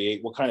I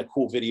create? What kind of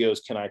cool videos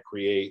can I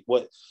create?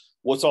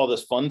 What's all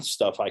this fun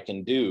stuff I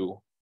can do?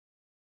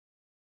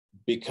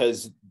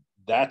 Because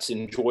that's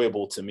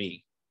enjoyable to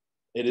me.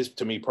 It is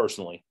to me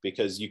personally,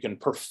 because you can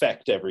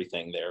perfect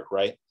everything there,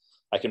 right?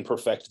 I can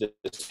perfect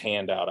this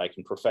handout. I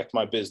can perfect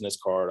my business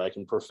card. I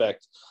can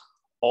perfect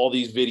all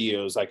these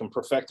videos, I can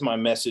perfect my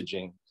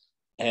messaging.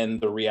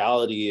 And the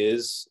reality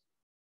is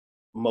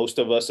most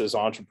of us as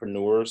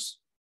entrepreneurs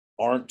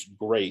aren't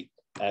great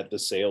at the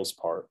sales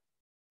part.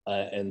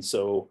 And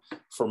so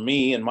for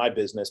me and my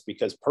business,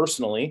 because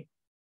personally,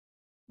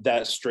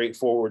 that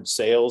straightforward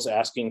sales,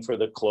 asking for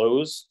the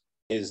close,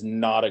 is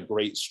not a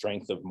great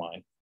strength of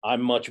mine.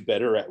 I'm much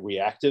better at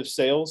reactive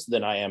sales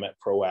than I am at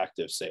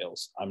proactive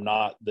sales. I'm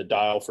not the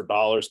dial for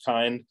dollars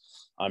kind.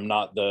 I'm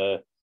not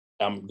the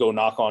go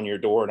knock on your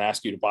door and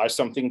ask you to buy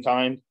something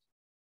kind.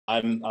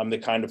 I'm the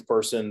kind of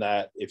person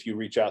that if you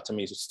reach out to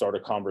me to start a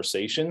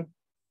conversation,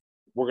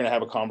 we're going to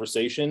have a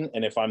conversation.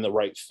 And if I'm the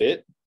right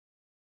fit,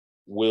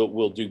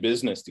 we'll do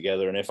business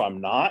together. And if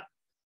I'm not,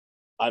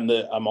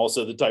 I'm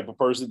also the type of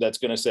person that's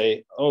going to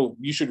say, oh,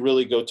 you should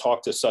really go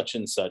talk to such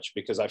and such,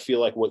 because I feel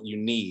like what you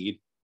need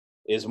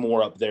is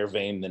more up their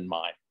vein than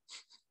mine.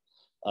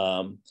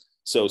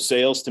 So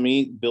sales to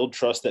me, build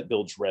trust that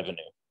builds revenue,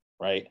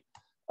 right?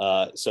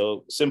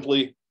 So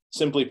simply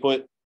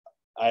put,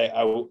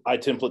 I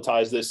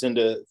templatize this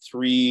into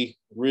 3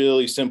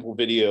 really simple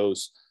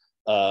videos.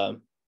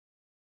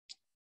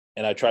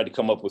 And I tried to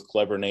come up with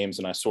clever names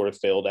and I sort of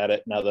failed at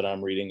it now that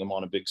I'm reading them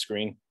on a big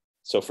screen.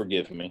 So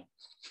forgive me.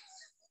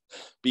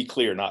 Be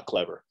clear, not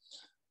clever.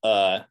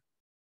 The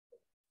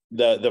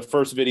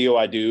first video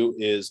I do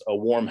is a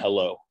warm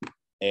hello.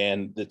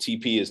 And the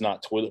TP is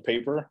not toilet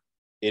paper.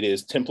 It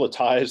is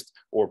templatized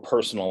or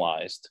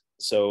personalized.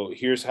 So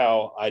here's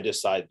how I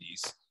decide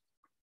these.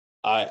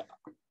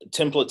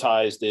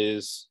 Templatized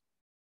is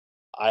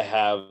I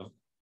have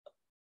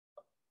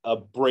a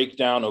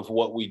breakdown of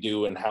what we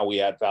do and how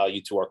we add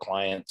value to our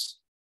clients.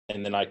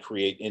 And then I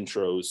create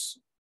intros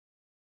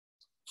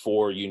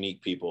for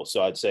unique people.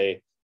 So I'd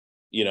say,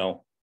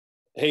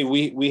 hey,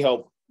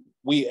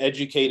 we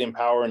educate,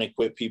 empower, and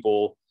equip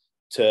people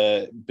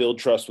to build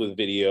trust with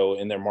video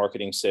in their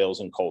marketing, sales,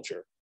 and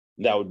culture.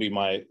 That would be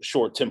my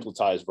short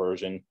templatized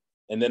version.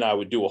 And then I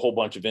would do a whole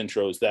bunch of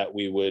intros that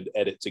we would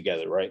edit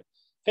together, right?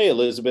 Hey,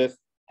 Elizabeth.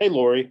 Hey,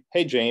 Lori.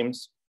 Hey,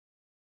 James.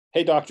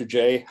 Hey, Dr.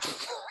 J.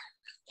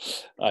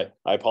 I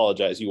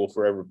apologize. You will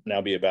forever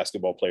now be a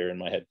basketball player in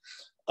my head.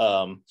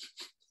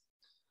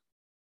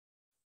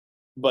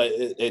 But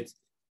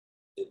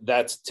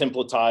that's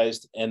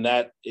templatized, and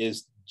that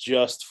is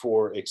just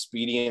for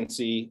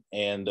expediency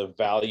and the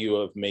value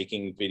of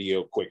making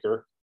video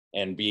quicker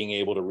and being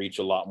able to reach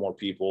a lot more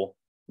people.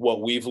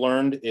 What we've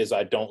learned is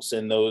I don't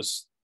send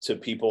those to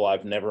people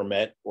I've never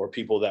met or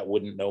people that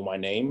wouldn't know my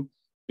name,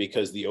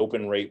 because the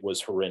open rate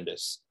was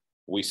horrendous.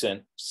 We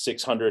sent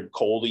 600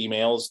 cold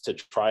emails to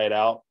try it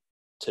out,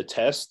 to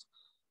test,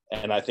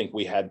 and I think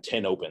we had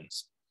 10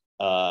 opens.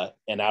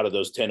 And out of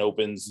those 10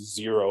 opens,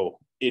 0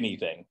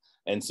 anything.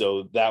 And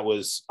so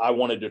I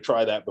wanted to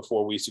try that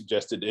before we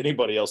suggested to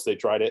anybody else they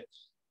tried it.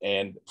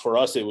 And for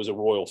us, it was a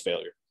royal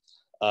failure.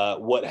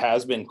 What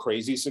has been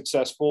crazy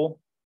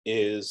successful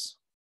is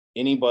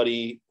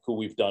anybody who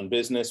we've done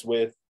business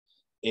with,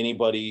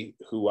 anybody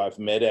who I've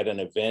met at an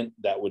event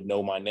that would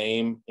know my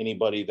name,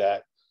 anybody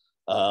that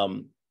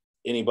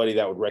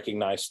would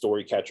recognize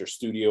Storycatcher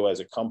Studio as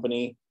a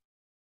company,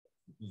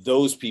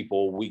 those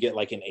people, we get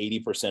like an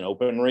 80%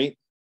 open rate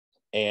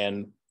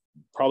and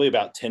probably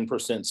about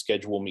 10%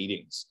 schedule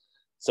meetings.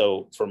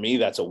 So for me,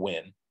 that's a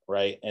win,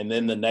 right? And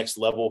then the next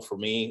level for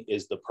me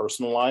is the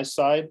personalized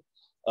side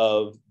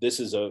of, this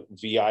is a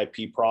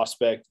VIP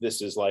prospect.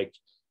 This is like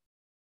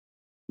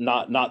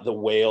not the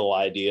whale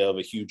idea of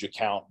a huge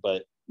account,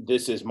 but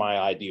this is my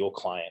ideal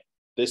client.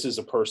 This is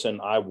a person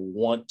I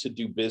want to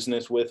do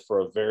business with for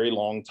a very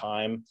long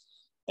time,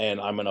 and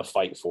I'm going to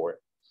fight for it.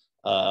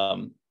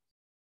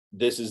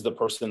 This is the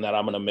person that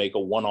I'm going to make a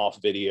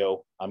one-off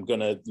video. I'm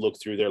going to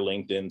look through their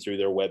LinkedIn, through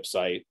their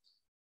website,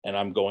 and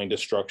I'm going to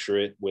structure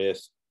it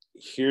with,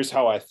 here's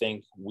how I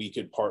think we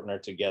could partner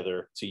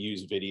together to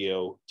use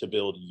video to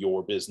build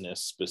your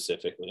business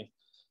specifically.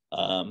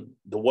 The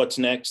what's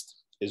next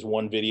is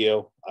one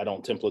video. I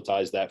don't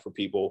templatize that for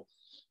people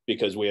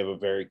because we have a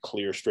very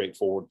clear,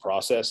 straightforward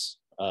process.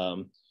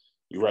 You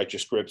write your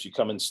scripts, you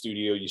come in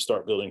studio, you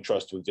start building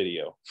trust with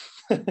video.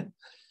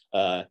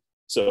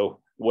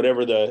 So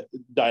whatever the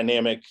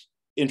dynamic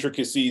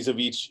intricacies of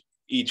each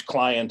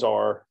client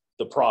are,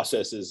 the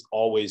process is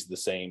always the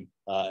same.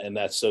 And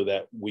that's so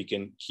that we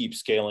can keep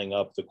scaling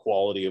up the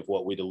quality of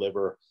what we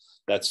deliver.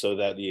 That's so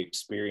that the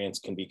experience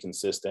can be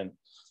consistent.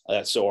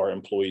 That's so our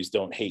employees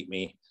don't hate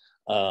me.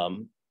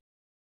 Believe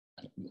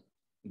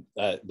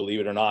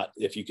it or not,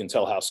 if you can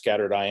tell how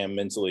scattered I am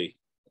mentally,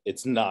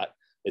 it's not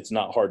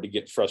hard to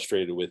get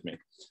frustrated with me.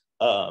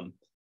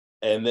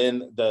 And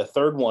then the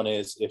third one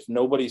is, if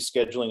nobody's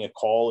scheduling a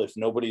call, if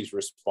nobody's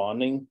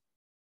responding,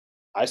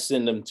 I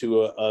send them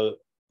to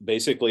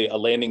basically a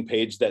landing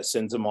page that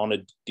sends them on a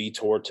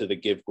detour to the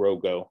Give, Grow,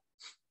 Go.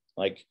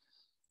 Like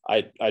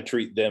I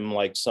treat them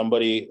like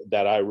somebody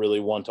that I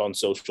really want on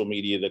social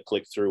media to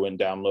click through and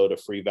download a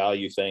free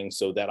value thing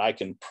so that I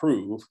can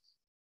prove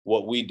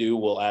what we do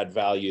will add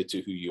value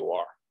to who you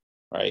are,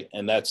 right?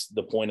 And that's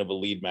the point of a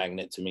lead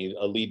magnet to me.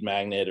 A lead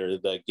magnet, or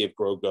the Give,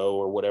 Grow, Go,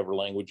 or whatever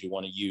language you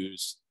want to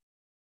use,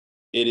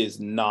 it is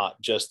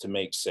not just to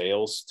make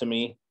sales to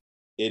me.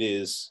 It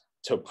is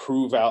to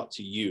prove out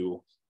to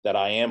you that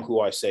I am who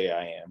I say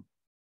I am.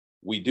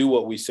 We do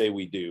what we say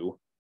we do,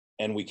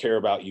 and we care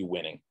about you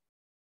winning.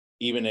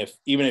 Even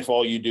if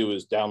all you do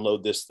is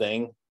download this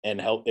thing and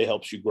it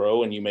helps you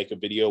grow and you make a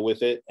video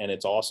with it and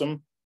it's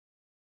awesome,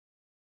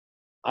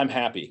 I'm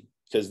happy,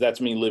 because that's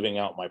me living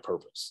out my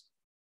purpose.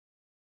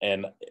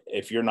 And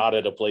if you're not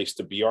at a place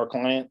to be our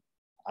client,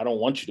 I don't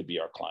want you to be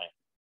our client.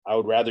 I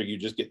would rather you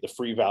just get the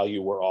free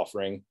value we're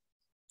offering,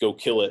 go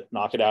kill it,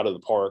 knock it out of the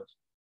park,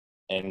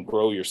 and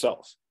grow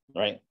yourself,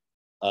 right?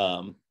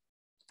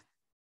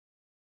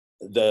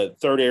 The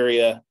third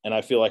area, and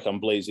I feel like I'm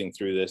blazing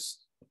through this,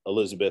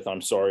 Elizabeth,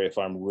 I'm sorry if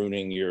I'm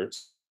ruining your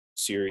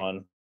series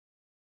on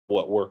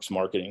what works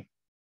marketing.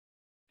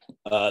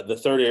 The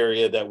third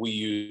area that we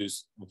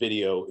use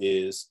video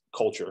is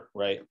culture,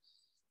 right?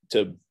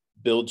 To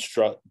build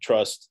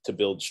trust, to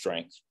build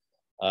strength.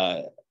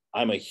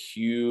 I'm a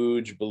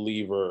huge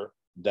believer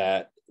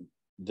that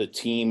the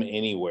team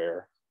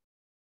anywhere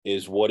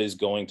is what is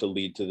going to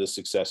lead to the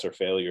success or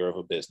failure of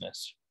a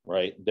business,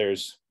 right?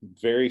 There's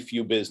very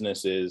few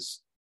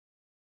businesses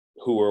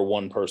who are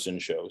one-person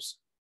shows.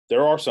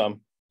 There are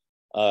some,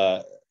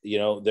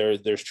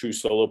 there's true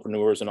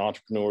solopreneurs and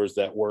entrepreneurs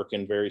that work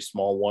in very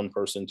small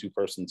one-person,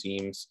 two-person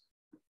teams.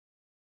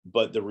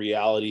 But the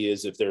reality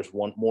is, if there's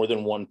more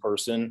than one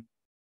person,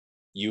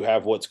 you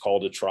have what's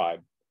called a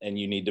tribe, and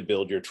you need to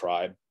build your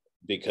tribe,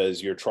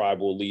 because your tribe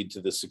will lead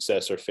to the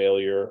success or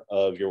failure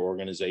of your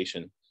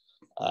organization.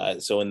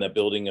 So in the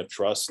building of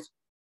trust,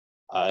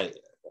 I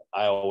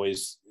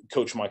always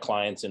coach my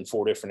clients in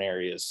 4 different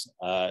areas.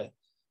 I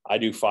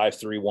do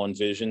 5-3-1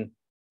 vision.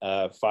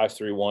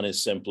 5-3-1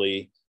 is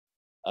simply,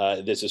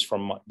 this is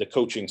from the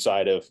coaching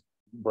side of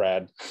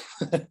Brad,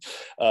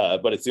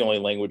 but it's the only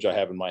language I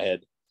have in my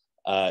head.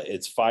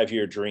 It's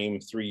 5-year dream,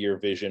 3-year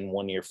vision,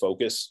 1-year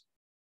focus.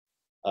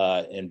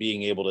 And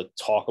being able to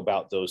talk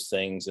about those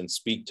things and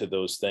speak to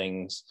those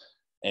things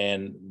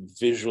and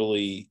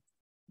visually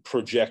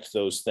project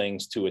those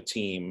things to a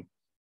team,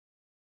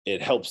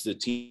 it helps the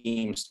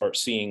team start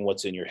seeing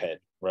what's in your head,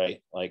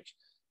 right? Like,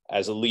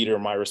 as a leader,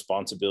 my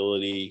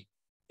responsibility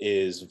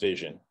is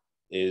vision,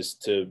 is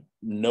to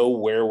know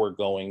where we're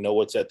going, know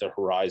what's at the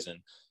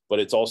horizon, but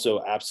it's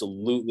also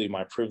absolutely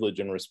my privilege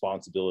and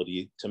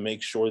responsibility to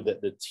make sure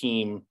that the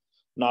team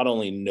not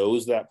only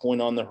knows that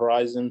point on the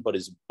horizon, but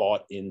is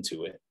bought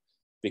into it.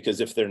 Because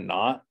if they're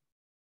not,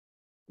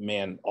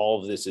 man,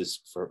 all of this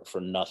is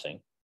for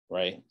nothing,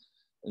 right?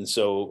 And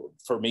so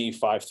for me,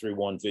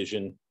 5-3-1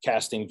 vision,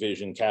 casting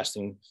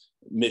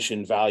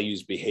mission,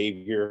 values,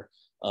 behavior.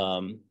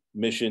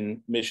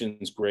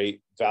 Mission's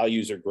great.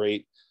 Values are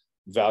great.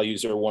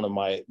 Values are one of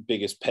my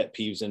biggest pet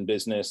peeves in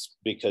business,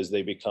 because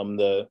they become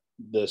the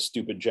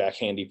stupid Jack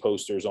Handy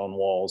posters on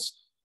walls.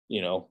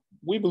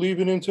 We believe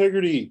in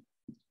integrity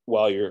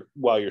while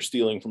you're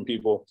stealing from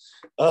people.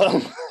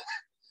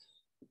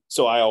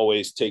 So I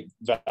always take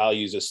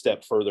values a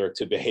step further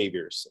to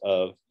behaviors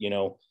of,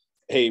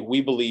 hey,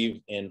 we believe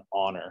in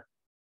honor.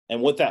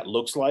 And what that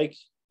looks like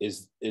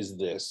is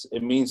this.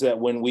 It means that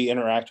when we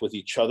interact with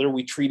each other,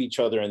 we treat each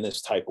other in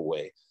this type of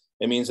way.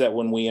 It means that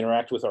when we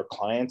interact with our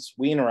clients,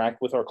 we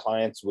interact with our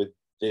clients with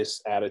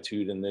this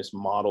attitude and this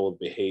model of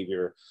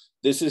behavior.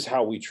 This is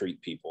how we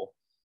treat people.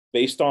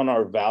 Based on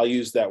our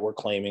values that we're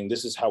claiming,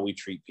 this is how we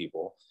treat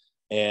people.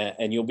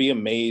 And you'll be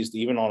amazed,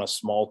 even on a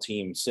small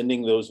team,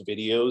 sending those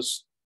videos,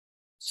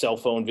 cell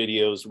phone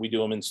videos. We do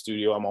them in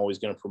studio. I'm always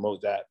going to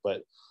promote that,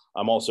 but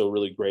I'm also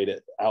really great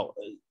at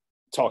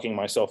talking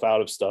myself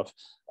out of stuff.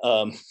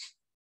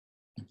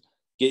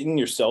 Getting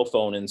your cell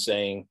phone and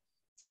saying,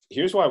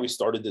 here's why we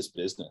started this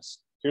business.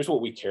 Here's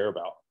what we care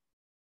about.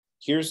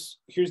 Here's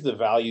the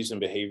values and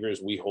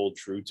behaviors we hold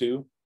true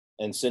to,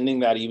 and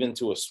sending that even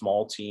to a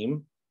small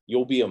team.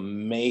 You'll be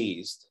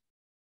amazed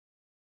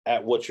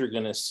at what you're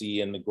going to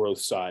see in the growth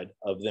side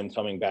of them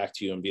coming back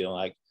to you and being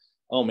like,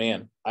 oh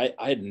man, I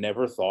had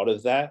never thought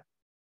of that.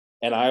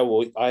 And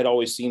I'd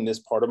always seen this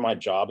part of my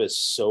job as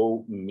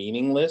so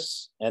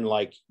meaningless, and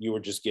like you were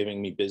just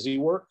giving me busy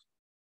work.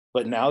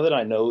 But now that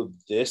I know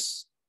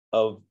this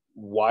of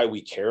why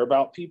we care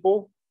about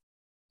people,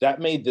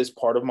 that made this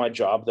part of my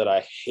job that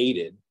I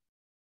hated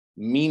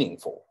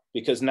meaningful,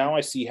 because now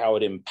I see how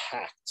it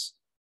impacts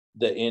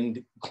the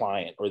end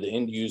client or the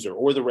end user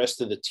or the rest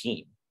of the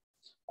team.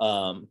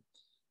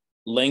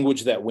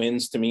 Language that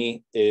wins to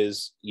me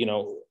is,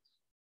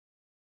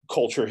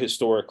 culture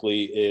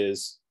historically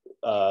is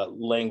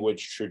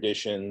language,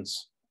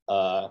 traditions,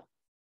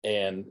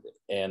 and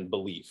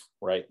belief,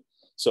 right?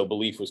 So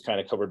belief was kind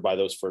of covered by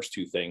those first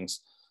 2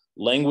 things.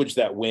 Language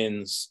that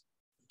wins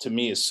to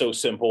me is so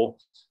simple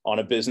on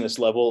a business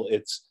level.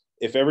 It's,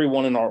 if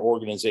everyone in our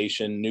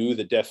organization knew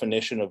the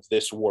definition of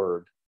this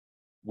word,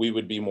 we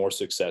would be more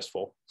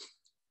successful.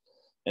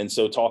 And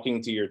so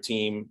talking to your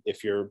team,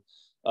 if you're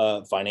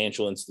a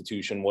financial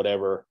institution,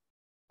 whatever,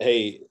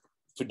 hey,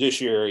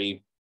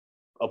 fiduciary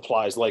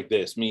applies like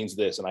this, means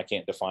this, and I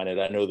can't define it.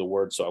 I know the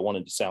word, so I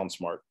wanted to sound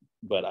smart,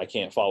 but I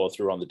can't follow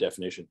through on the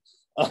definition.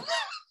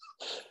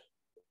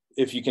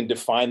 if you can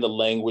define the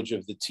language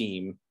of the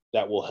team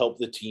that will help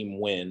the team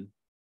win,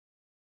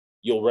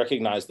 you'll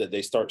recognize that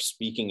they start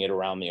speaking it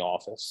around the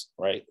office,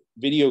 right?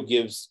 Video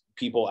gives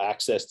people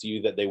access to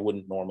you that they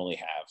wouldn't normally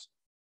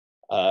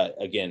have.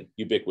 Again,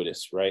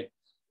 ubiquitous, right?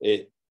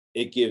 It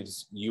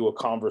gives you a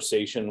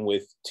conversation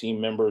with team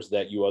members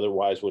that you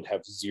otherwise would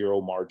have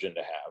zero margin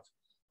to have.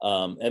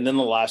 And then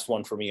the last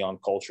one for me on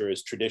culture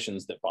is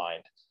traditions that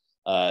bind.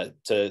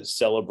 To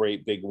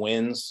celebrate big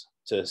wins,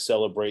 to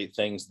celebrate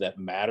things that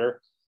matter,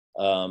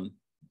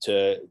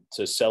 to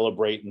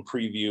celebrate and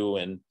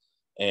preview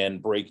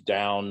and break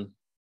down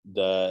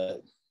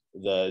the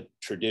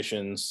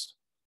traditions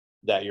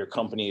that your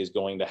company is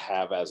going to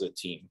have as a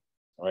team,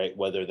 right?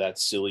 Whether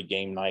that's silly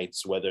game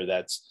nights, whether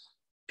that's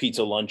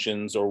pizza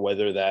luncheons, or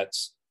whether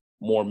that's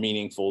more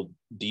meaningful,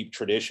 deep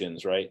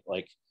traditions, right?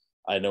 Like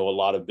I know a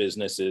lot of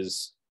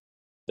businesses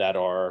that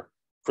are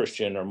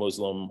Christian or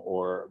Muslim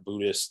or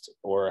Buddhist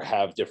or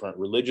have different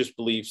religious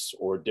beliefs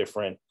or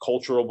different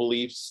cultural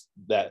beliefs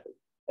that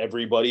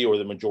everybody or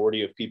the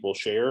majority of people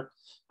share.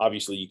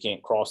 Obviously, you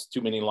can't cross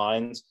too many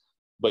lines,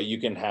 but you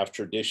can have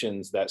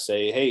traditions that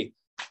say, hey,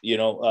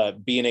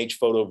 B&H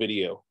Photo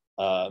Video,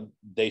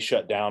 they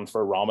shut down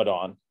for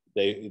Ramadan.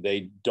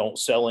 They don't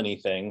sell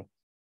anything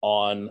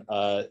on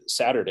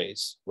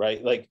Saturdays,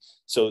 right? Like,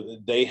 so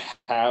they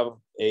have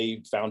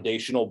a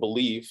foundational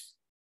belief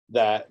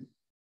that,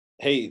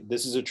 hey,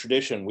 this is a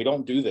tradition. We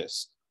don't do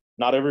this.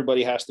 Not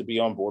everybody has to be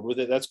on board with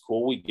it. That's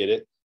cool. We get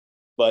it.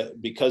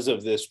 But because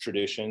of this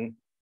tradition,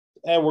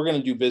 we're going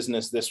to do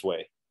business this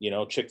way.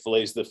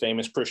 Chick-fil-A is the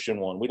famous Christian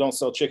one. We don't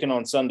sell chicken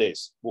on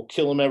Sundays. We'll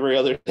kill them every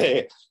other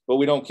day, but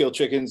we don't kill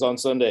chickens on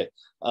Sunday.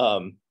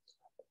 But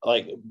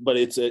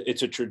it's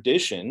a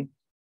tradition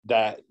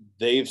that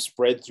they've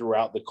spread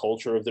throughout the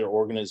culture of their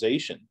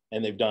organization,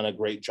 and they've done a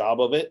great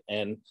job of it.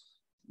 And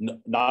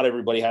not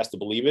everybody has to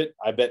believe it.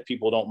 I bet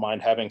people don't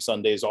mind having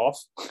Sundays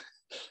off,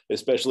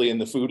 especially in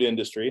the food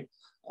industry.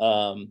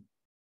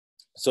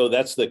 So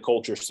that's the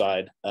culture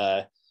side.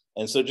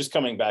 And so just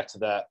coming back to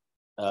that,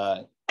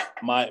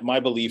 my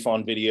belief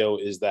on video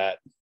is that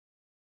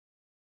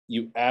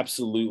you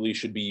absolutely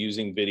should be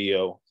using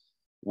video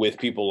with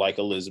people like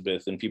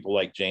Elizabeth and people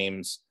like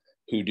James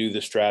who do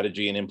the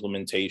strategy and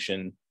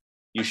implementation.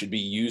 You should be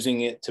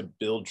using it to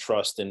build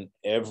trust in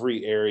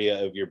every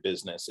area of your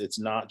business. It's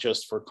not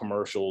just for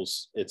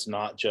commercials. It's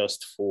not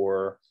just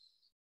for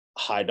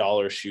high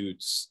dollar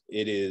shoots.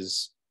 It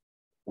is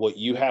what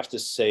you have to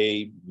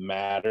say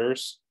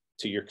matters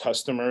to your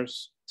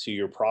customers, to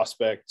your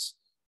prospects,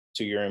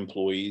 to your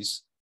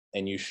employees,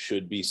 and you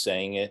should be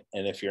saying it.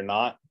 And if you're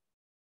not,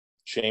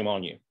 shame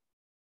on you.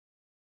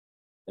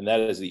 And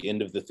that is the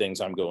end of the things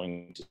I'm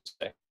going to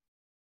say.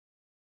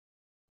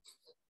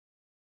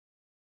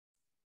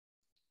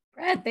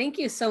 Brad, thank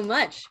you so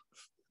much.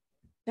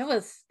 That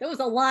was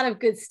a lot of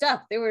good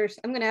stuff.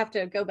 I'm gonna have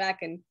to go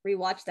back and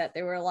rewatch that.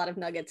 There were a lot of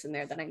nuggets in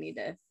there that I need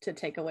to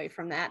take away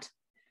from that.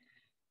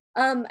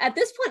 At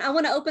this point, I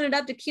want to open it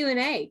up to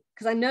Q&A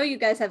because I know you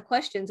guys have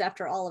questions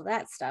after all of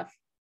that stuff.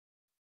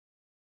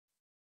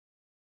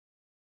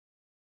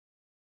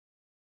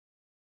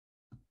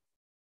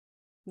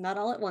 Not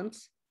all at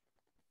once.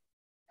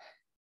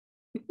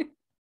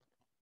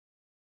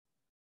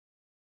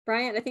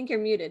 Bryant, I think you're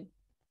muted.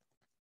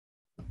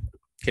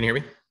 Can you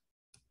hear me?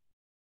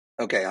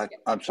 Okay,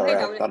 I'm sorry.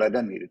 I thought I'd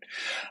unmuted.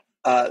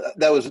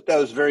 That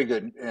was very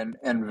good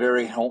and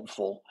very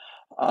helpful.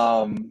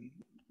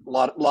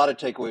 Lot of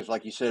takeaways,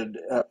 like you said,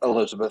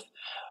 Elizabeth.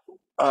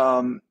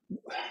 Can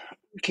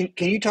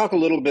you talk a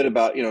little bit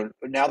about,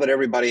 now that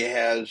everybody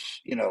has,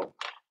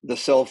 the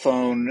cell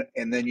phone,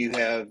 and then you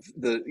have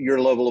your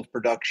level of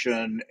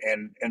production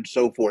and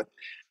so forth.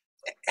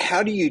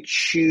 How do you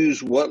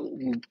choose what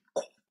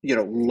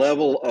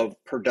level of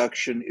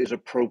production is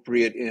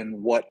appropriate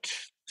in what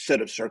set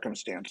of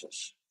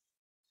circumstances?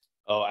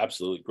 Oh,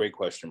 absolutely. Great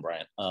question,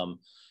 Brian.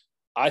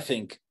 I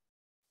think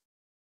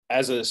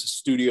as a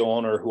studio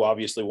owner who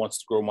obviously wants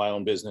to grow my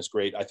own business,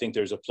 great. I think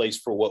there's a place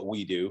for what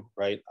we do,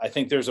 right? I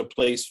think there's a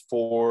place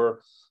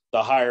for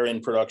the higher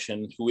end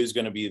production who is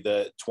going to be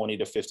the $20,000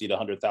 to $50,000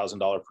 to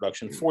 $100,000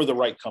 production for the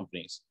right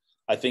companies.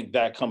 I think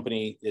that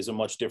company is a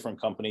much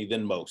different company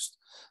than most.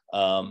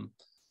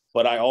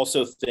 But I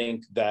also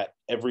think that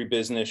every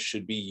business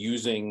should be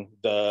using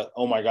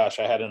oh my gosh,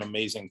 I had an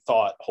amazing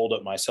thought, hold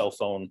up my cell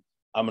phone,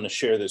 I'm going to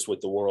share this with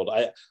the world.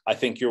 I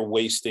think you're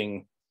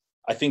wasting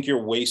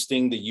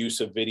the use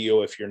of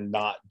video if you're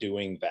not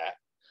doing that.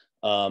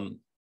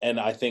 And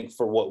I think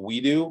for what we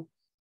do,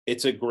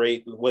 it's a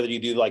great, whether you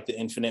do like the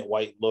infinite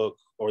white look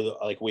or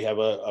like we have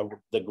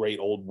the great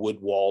old wood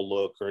wall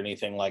look or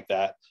anything like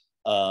that.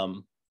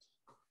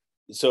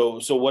 So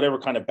whatever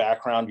kind of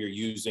background you're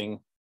using,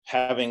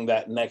 having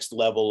that next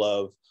level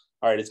of,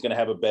 all right, it's going to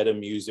have a bed of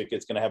music,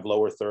 it's going to have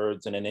lower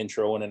thirds and an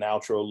intro and an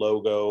outro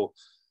logo.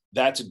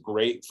 That's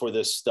great for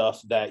this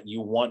stuff that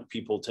you want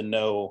people to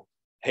know,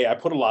 hey, I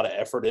put a lot of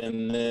effort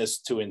in this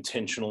to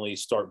intentionally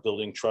start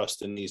building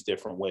trust in these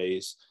different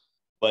ways.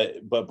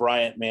 But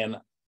Bryant, man,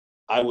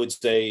 I would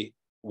say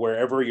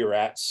wherever you're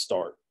at,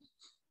 start.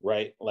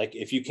 right? Like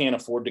if you can't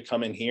afford to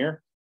come in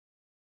here,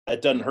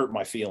 that doesn't hurt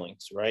my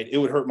feelings, right? It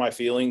would hurt my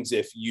feelings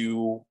if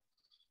you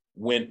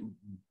went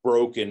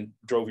broke and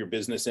drove your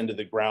business into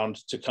the ground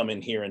to come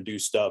in here and do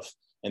stuff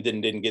and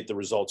then didn't get the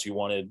results you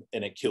wanted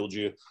and it killed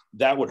you.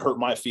 That would hurt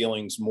my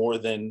feelings more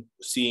than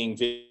seeing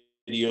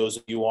videos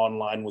of you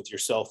online with your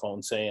cell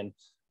phone saying,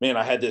 man,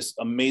 I had this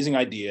amazing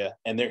idea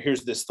and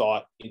here's this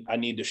thought, I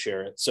need to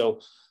share it. So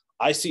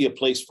I see a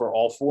place for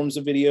all forms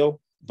of video,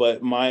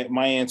 but my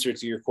answer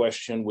to your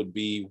question would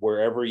be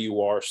wherever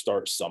you are,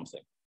 start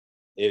something.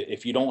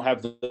 If you don't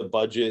have the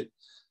budget,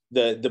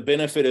 the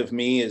benefit of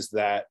me is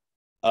that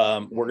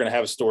we're going to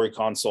have a story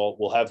consult.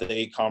 We'll have the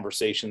 8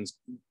 conversation.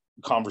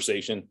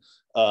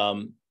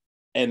 And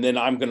then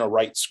I'm going to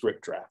write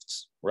script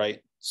drafts, right?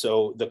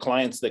 So the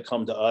clients that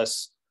come to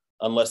us,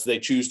 unless they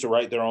choose to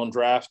write their own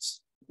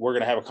drafts, we're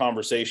going to have a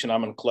conversation.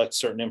 I'm going to collect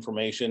certain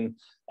information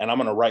and I'm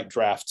going to write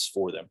drafts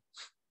for them.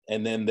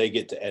 And then they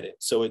get to edit.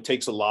 So it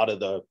takes a lot of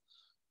the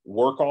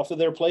work off of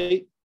their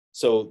plate.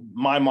 So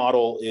my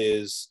model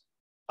is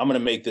I'm going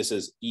to make this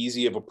as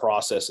easy of a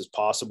process as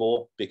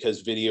possible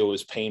because video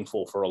is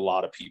painful for a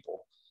lot of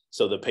people.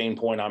 So the pain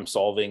point I'm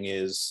solving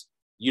is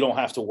you don't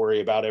have to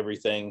worry about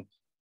everything.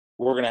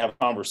 We're going to have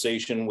a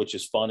conversation, which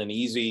is fun and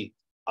easy.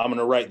 I'm going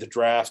to write the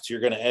drafts. You're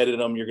going to edit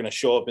them. You're going to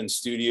show up in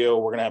studio.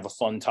 We're going to have a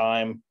fun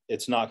time.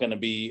 It's not going to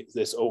be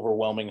this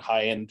overwhelming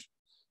high-end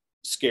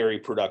scary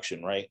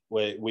production, right?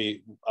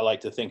 I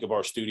like to think of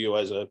our studio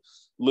as a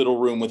little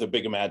room with a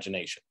big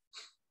imagination.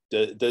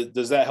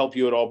 Does that help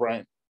you at all,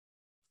 Brian?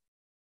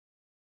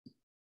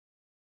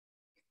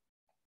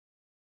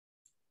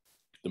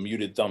 The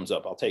muted thumbs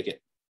up. I'll take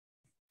it.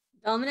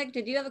 Dominic,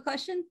 did you have a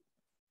question?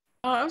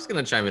 I was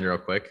going to chime in real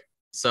quick.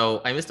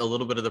 So I missed a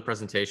little bit of the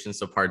presentation,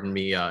 so pardon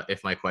me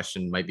if my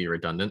question might be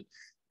redundant.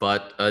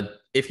 But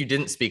if you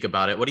didn't speak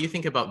about it, what do you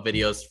think about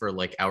videos for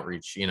like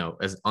outreach, you know,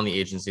 as on the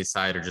agency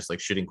side or just like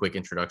shooting quick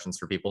introductions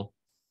for people?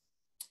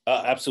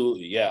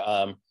 Absolutely.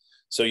 Yeah.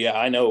 So yeah,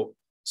 I know.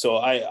 So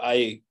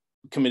I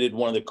committed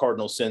one of the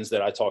cardinal sins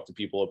that I talk to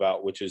people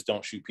about, which is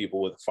don't shoot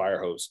people with a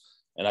fire hose.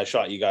 And I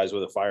shot you guys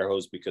with a fire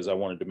hose because I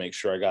wanted to make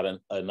sure I got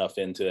enough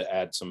in to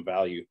add some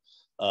value.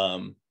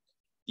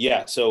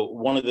 Yeah. So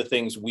one of the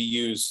things we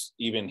use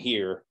even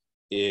here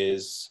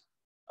is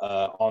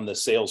on the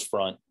sales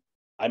front,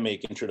 I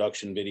make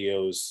introduction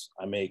videos,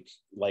 I make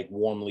like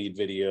warm lead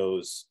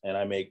videos, and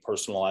I make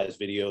personalized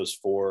videos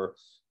for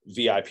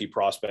VIP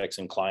prospects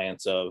and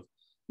clients of,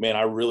 man,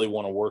 I really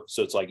want to work.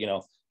 So it's like, you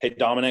know, hey,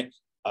 Dominic,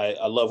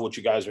 I love what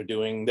you guys are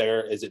doing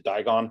there. Is it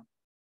Digon?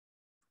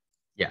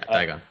 Yeah,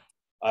 Digon.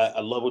 I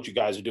love what you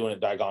guys are doing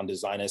at Digon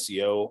Design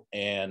SEO.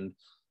 And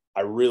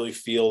I really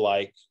feel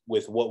like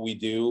with what we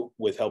do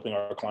with helping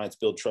our clients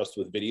build trust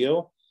with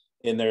video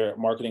in their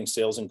marketing,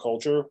 sales, and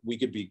culture, we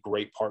could be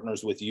great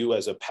partners with you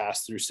as a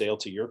pass-through sale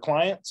to your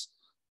clients,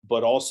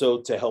 but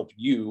also to help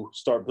you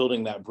start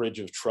building that bridge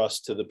of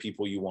trust to the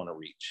people you want to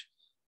reach.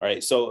 All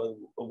right. So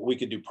we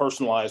could do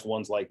personalized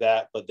ones like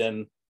that, but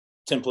then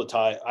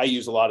templatize. I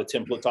use a lot of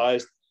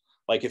templatized.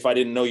 Like if I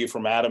didn't know you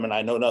from Adam and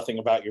I know nothing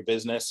about your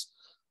business,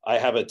 I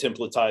have a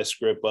templatized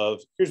script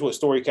of here's what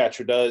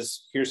Storycatcher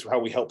does. Here's how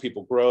we help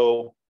people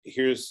grow.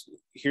 Here's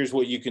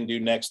what you can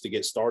do next to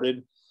get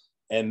started.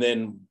 And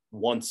then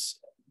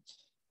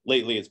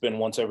lately it's been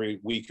once every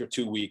week or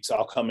 2 weeks,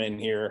 I'll come in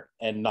here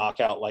and knock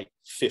out like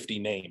 50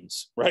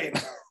 names, right?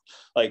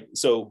 Like,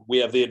 so we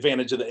have the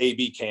advantage of the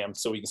AB cam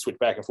so we can switch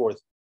back and forth.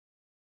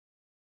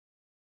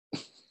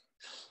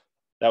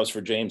 That was for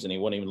James and he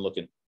wasn't even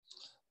looking.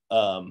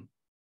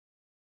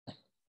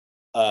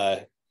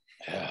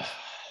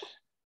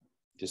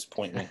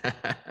 Disappoint me.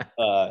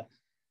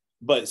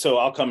 But so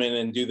I'll come in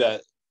and do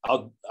that.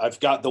 I've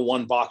got the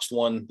one boxed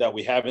one that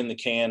we have in the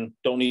can,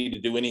 don't need to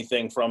do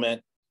anything from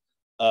it.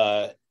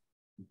 But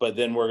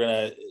then we're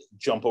going to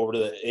jump over to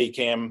the A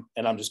cam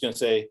and I'm just going to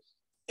say,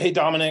 hey,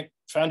 Dominic,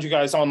 found you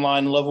guys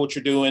online. Love what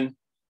you're doing.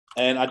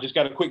 And I just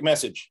got a quick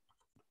message,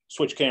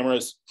 switch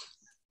cameras,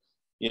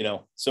 you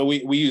know, so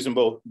we use them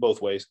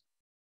both ways.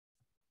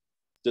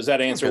 Does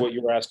that answer what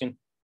you were asking?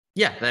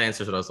 Yeah, that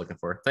answers what I was looking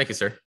for. Thank you,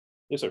 sir.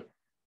 Yes, sir.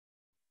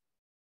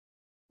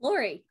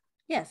 Lori,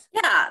 yes.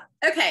 Yeah.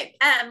 Okay.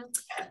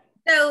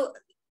 So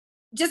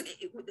just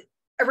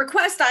a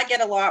request I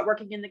get a lot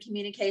working in the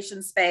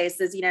communication space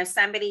is, you know,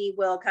 somebody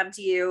will come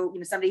to you, you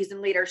know, somebody who's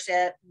in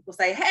leadership will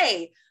say,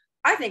 hey,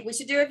 I think we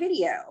should do a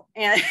video.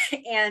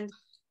 And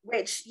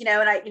which, you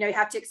know, and I, you know, you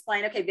have to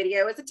explain, okay,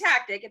 video is a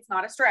tactic. It's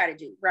not a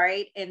strategy.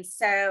 Right. And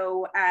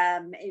so,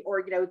 or,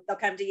 you know, they'll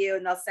come to you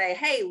and they'll say,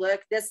 hey,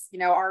 look, this, you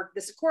know,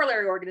 this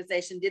corollary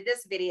organization did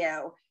this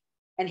video.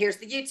 And here's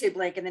the YouTube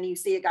link. And then you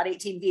see it got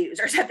 18 views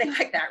or something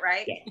like that.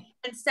 Right. Yeah.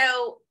 And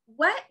so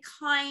what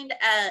kind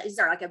of, is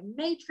there like a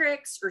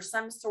matrix or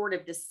some sort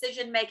of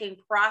decision-making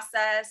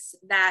process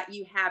that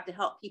you have to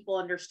help people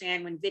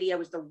understand when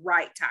video is the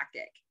right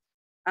tactic?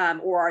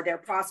 Or are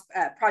there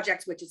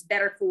projects which is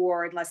better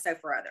for and less so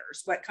for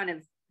others? What kind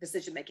of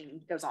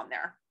decision-making goes on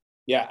there?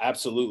 Yeah,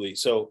 absolutely.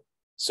 So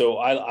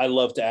I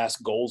love to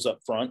ask goals up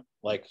front.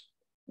 Like,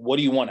 what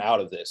do you want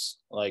out of this?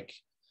 Like,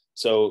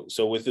 So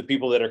with the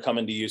people that are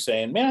coming to you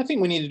saying, man, I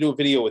think we need to do a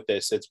video with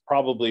this, it's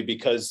probably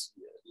because,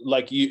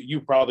 like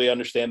you probably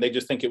understand, they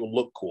just think it would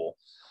look cool.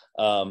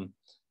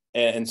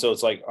 And so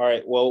it's like, all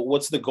right, well,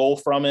 what's the goal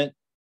from it?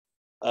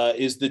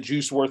 Is the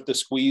juice worth the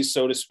squeeze,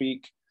 so to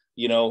speak?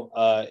 You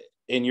know,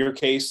 in your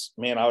case,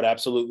 man, I would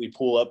absolutely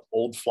pull up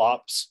old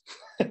flops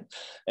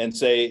and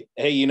say,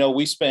 hey, you know,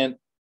 we spent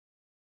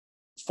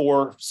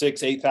 $4,000,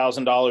 $6,000,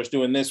 $8,000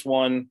 doing this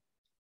one.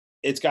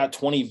 It's got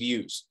 20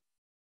 views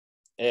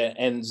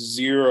and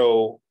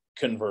 0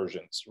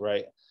 conversions,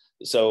 right?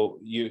 So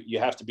you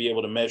have to be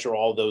able to measure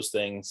all those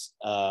things.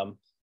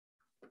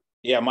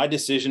 Yeah, my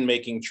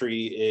decision-making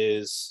tree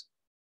is,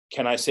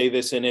 can I say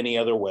this in any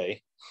other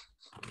way?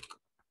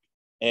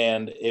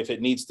 And if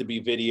it needs to be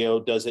video,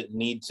 does it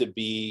need to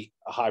be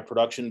a high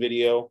production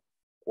video?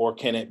 Or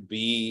can it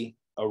be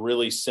a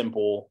really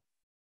simple,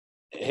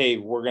 hey,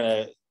 we're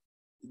gonna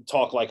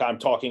talk like I'm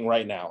talking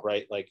right now,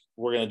 right? Like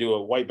we're gonna do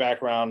a white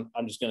background.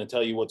 I'm just gonna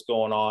tell you what's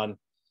going on.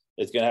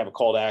 It's gonna have a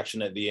call to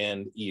action at the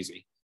end,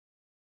 easy.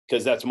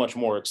 Because that's much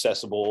more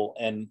accessible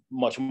and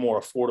much more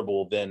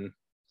affordable than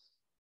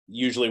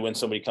usually when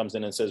somebody comes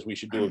in and says we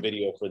should do a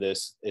video for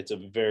this. It's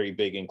a very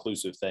big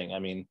inclusive thing. I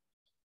mean,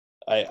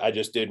 I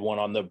just did one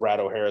on the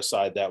Brad O'Hara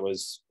side that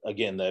was,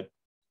 again, that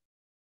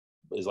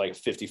is like a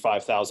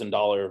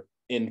 $55,000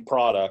 end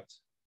product.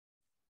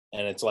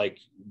 And it's like,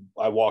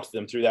 I walked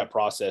them through that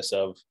process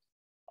of,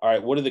 all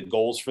right, what are the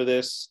goals for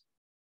this?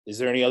 Is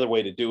there any other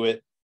way to do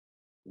it?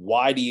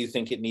 Why do you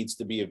think it needs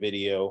to be a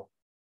video?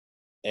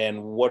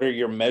 And what are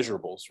your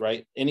measurables,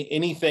 right?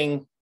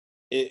 Anything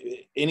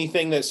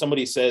that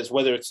somebody says,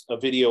 whether it's a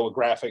video, a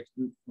graphic,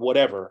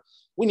 whatever,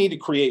 we need to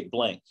create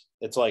blank.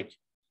 It's like,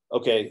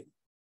 okay,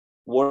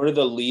 what are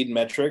the lead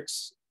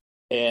metrics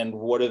and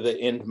what are the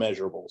end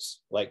measurables?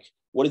 Like,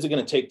 what is it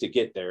going to take to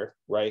get there,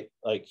 right?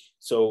 Like,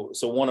 so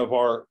one of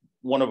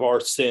our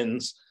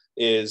sins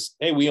is,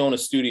 hey, we own a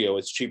studio.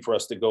 It's cheap for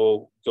us to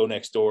go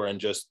next door and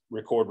just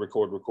record.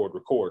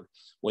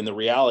 When the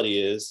reality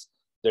is,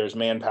 there's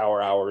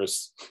manpower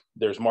hours,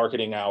 there's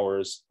marketing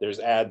hours, there's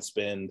ad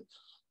spend,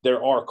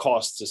 there are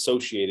costs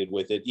associated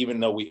with it, even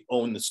though we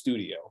own the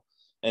studio.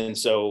 And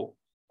so,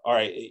 all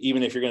right,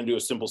 even if you're going to do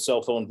a simple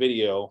cell phone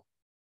video,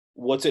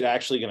 what's it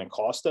actually going to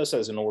cost us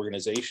as an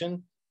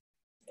organization?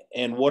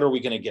 And what are we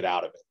going to get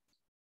out of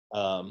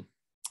it?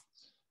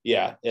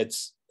 Yeah,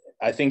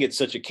 I think it's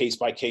such a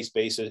case-by-case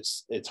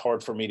basis. It's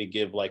hard for me to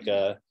give like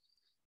a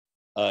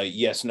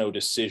yes-no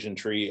decision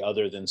tree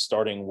other than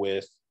starting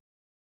with,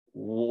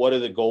 what are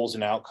the goals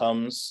and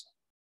outcomes,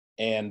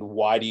 and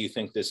why do you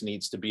think this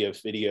needs to be a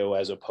video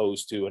as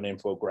opposed to an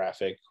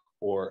infographic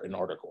or an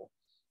article?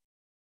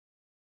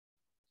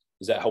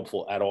 Is that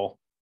helpful at all?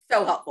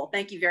 So helpful.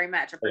 Thank you very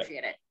much.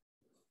 Appreciate it.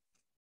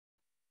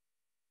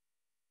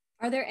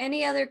 Are there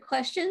any other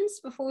questions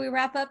before we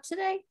wrap up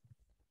today?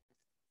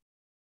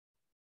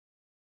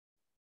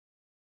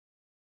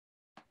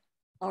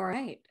 All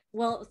right.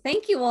 Well,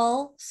 thank you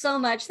all so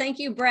much. Thank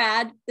you,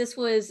 Brad. This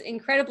was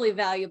incredibly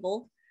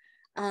valuable.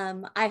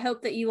 I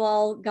hope that you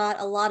all got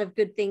a lot of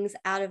good things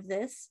out of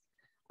this.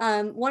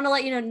 Want to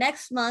let you know,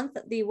 next month,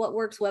 the What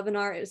Works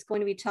webinar is going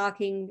to be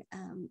talking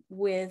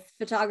with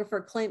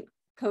photographer Clint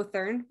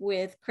Cothern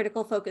with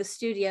Critical Focus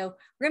Studio.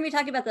 We're going to be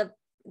talking about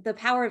the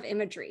power of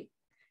imagery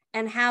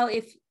and how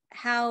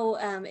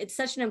it's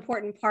such an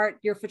important part.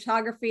 Your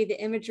photography, the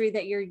imagery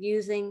that you're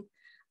using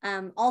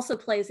also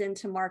plays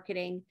into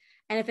marketing.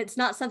 And if it's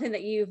not something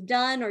that you've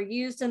done or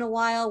used in a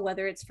while,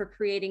 whether it's for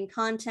creating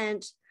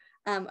content,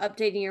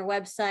 updating your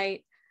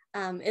website,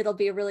 it'll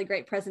be a really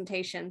great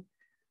presentation.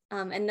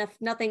 And if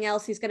nothing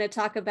else, he's going to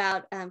talk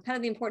about kind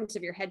of the importance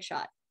of your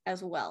headshot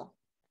as well,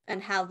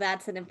 and how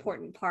that's an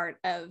important part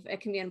of,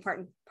 it can be an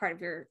important part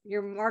of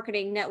your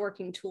marketing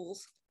networking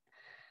tools.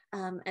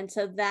 And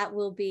so that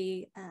will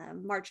be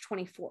March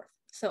 24th.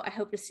 So I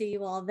hope to see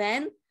you all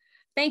then.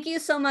 Thank you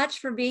so much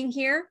for being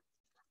here.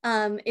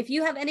 If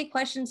you have any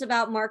questions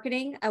about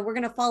marketing, we're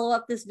going to follow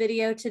up this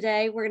video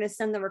today. We're going to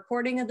send the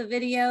recording of the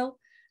video.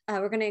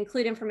 We're going to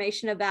include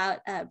information about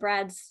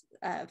Brad's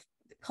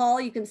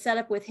call you can set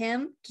up with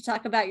him to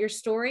talk about your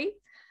story.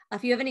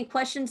 If you have any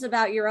questions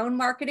about your own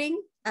marketing,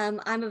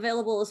 I'm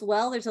available as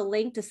well. There's a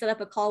link to set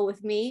up a call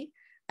with me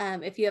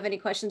if you have any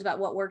questions about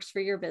what works for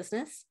your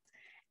business.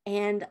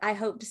 And I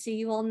hope to see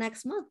you all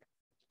next month.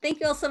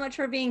 Thank you all so much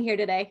for being here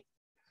today.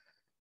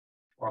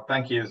 Well,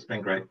 thank you. It's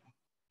been great.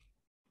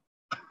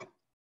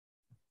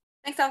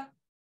 Thanks, all.